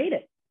 You're going to hate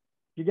it.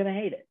 You're going to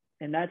hate it.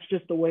 And that's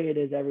just the way it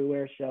is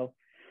everywhere. So,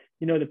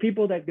 you know, the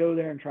people that go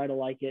there and try to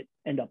like it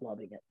end up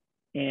loving it.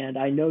 And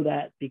I know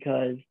that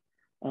because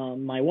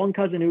my one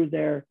cousin who was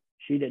there,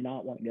 she did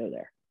not want to go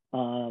there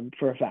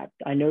for a fact.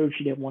 I know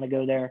she didn't want to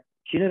go there.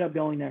 She ended up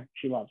going there.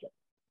 She loves it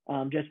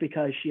just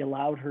because she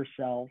allowed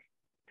herself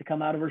to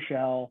come out of her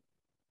shell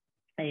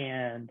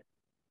and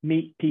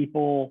meet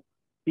people,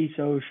 be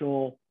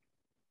social,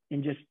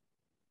 and just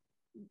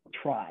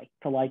try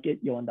to like it.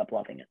 You'll end up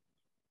loving it.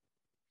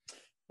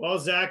 Well,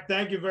 Zach,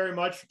 thank you very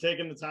much for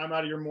taking the time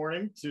out of your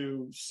morning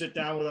to sit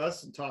down with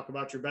us and talk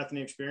about your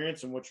Bethany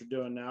experience and what you're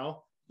doing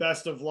now.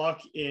 Best of luck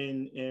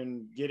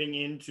in getting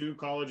into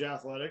college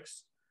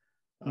athletics.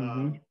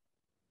 Mm-hmm.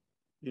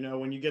 You know,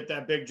 when you get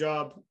that big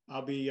job,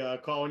 I'll be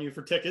calling you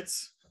for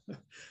tickets.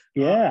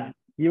 Yeah,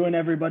 you and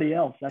everybody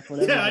else. That's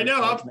what. Yeah, I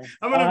know.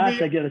 I'm going to have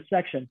to get a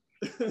section.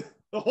 The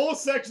whole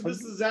section.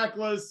 This is Zach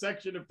Lowe's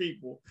section of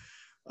people.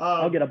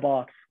 I'll get a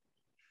box.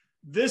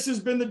 This has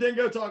been the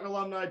Dingo Talk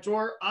Alumni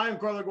Tour. I'm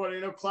Carlo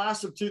Guadagnino,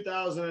 class of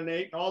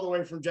 2008, all the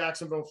way from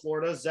Jacksonville,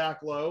 Florida,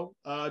 Zach Lowe.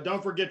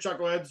 Don't forget,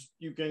 Chuckleheads,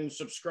 you can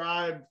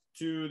subscribe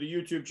to the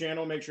YouTube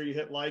channel. Make sure you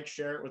hit like,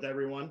 share it with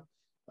everyone.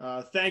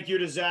 Thank you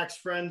to Zach's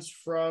friends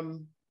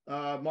from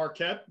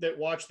Marquette that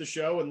watch the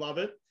show and love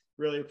it.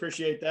 Really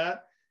appreciate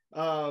that.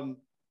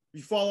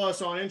 You follow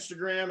us on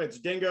Instagram, it's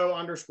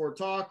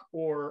dingo_talk,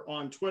 or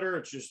on Twitter,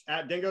 it's just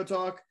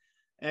 @dingotalk.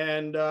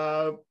 And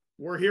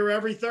we're here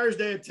every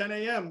Thursday at 10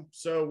 a.m.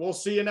 So we'll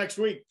see you next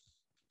week.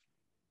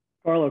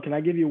 Carlo, can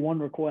I give you one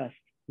request?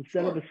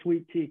 Instead of a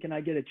sweet tea, can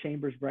I get a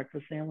Chambers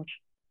breakfast sandwich?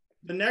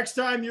 The next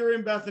time you're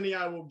in Bethany,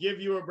 I will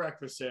give you a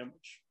breakfast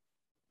sandwich.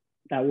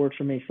 That works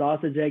for me.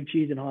 Sausage, egg,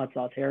 cheese, and hot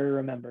sauce. Harry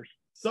remembers.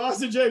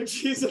 Sausage, egg,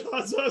 cheese, and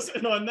hot sauce.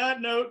 And on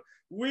that note,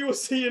 we will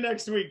see you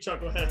next week,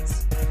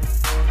 Chuckleheads.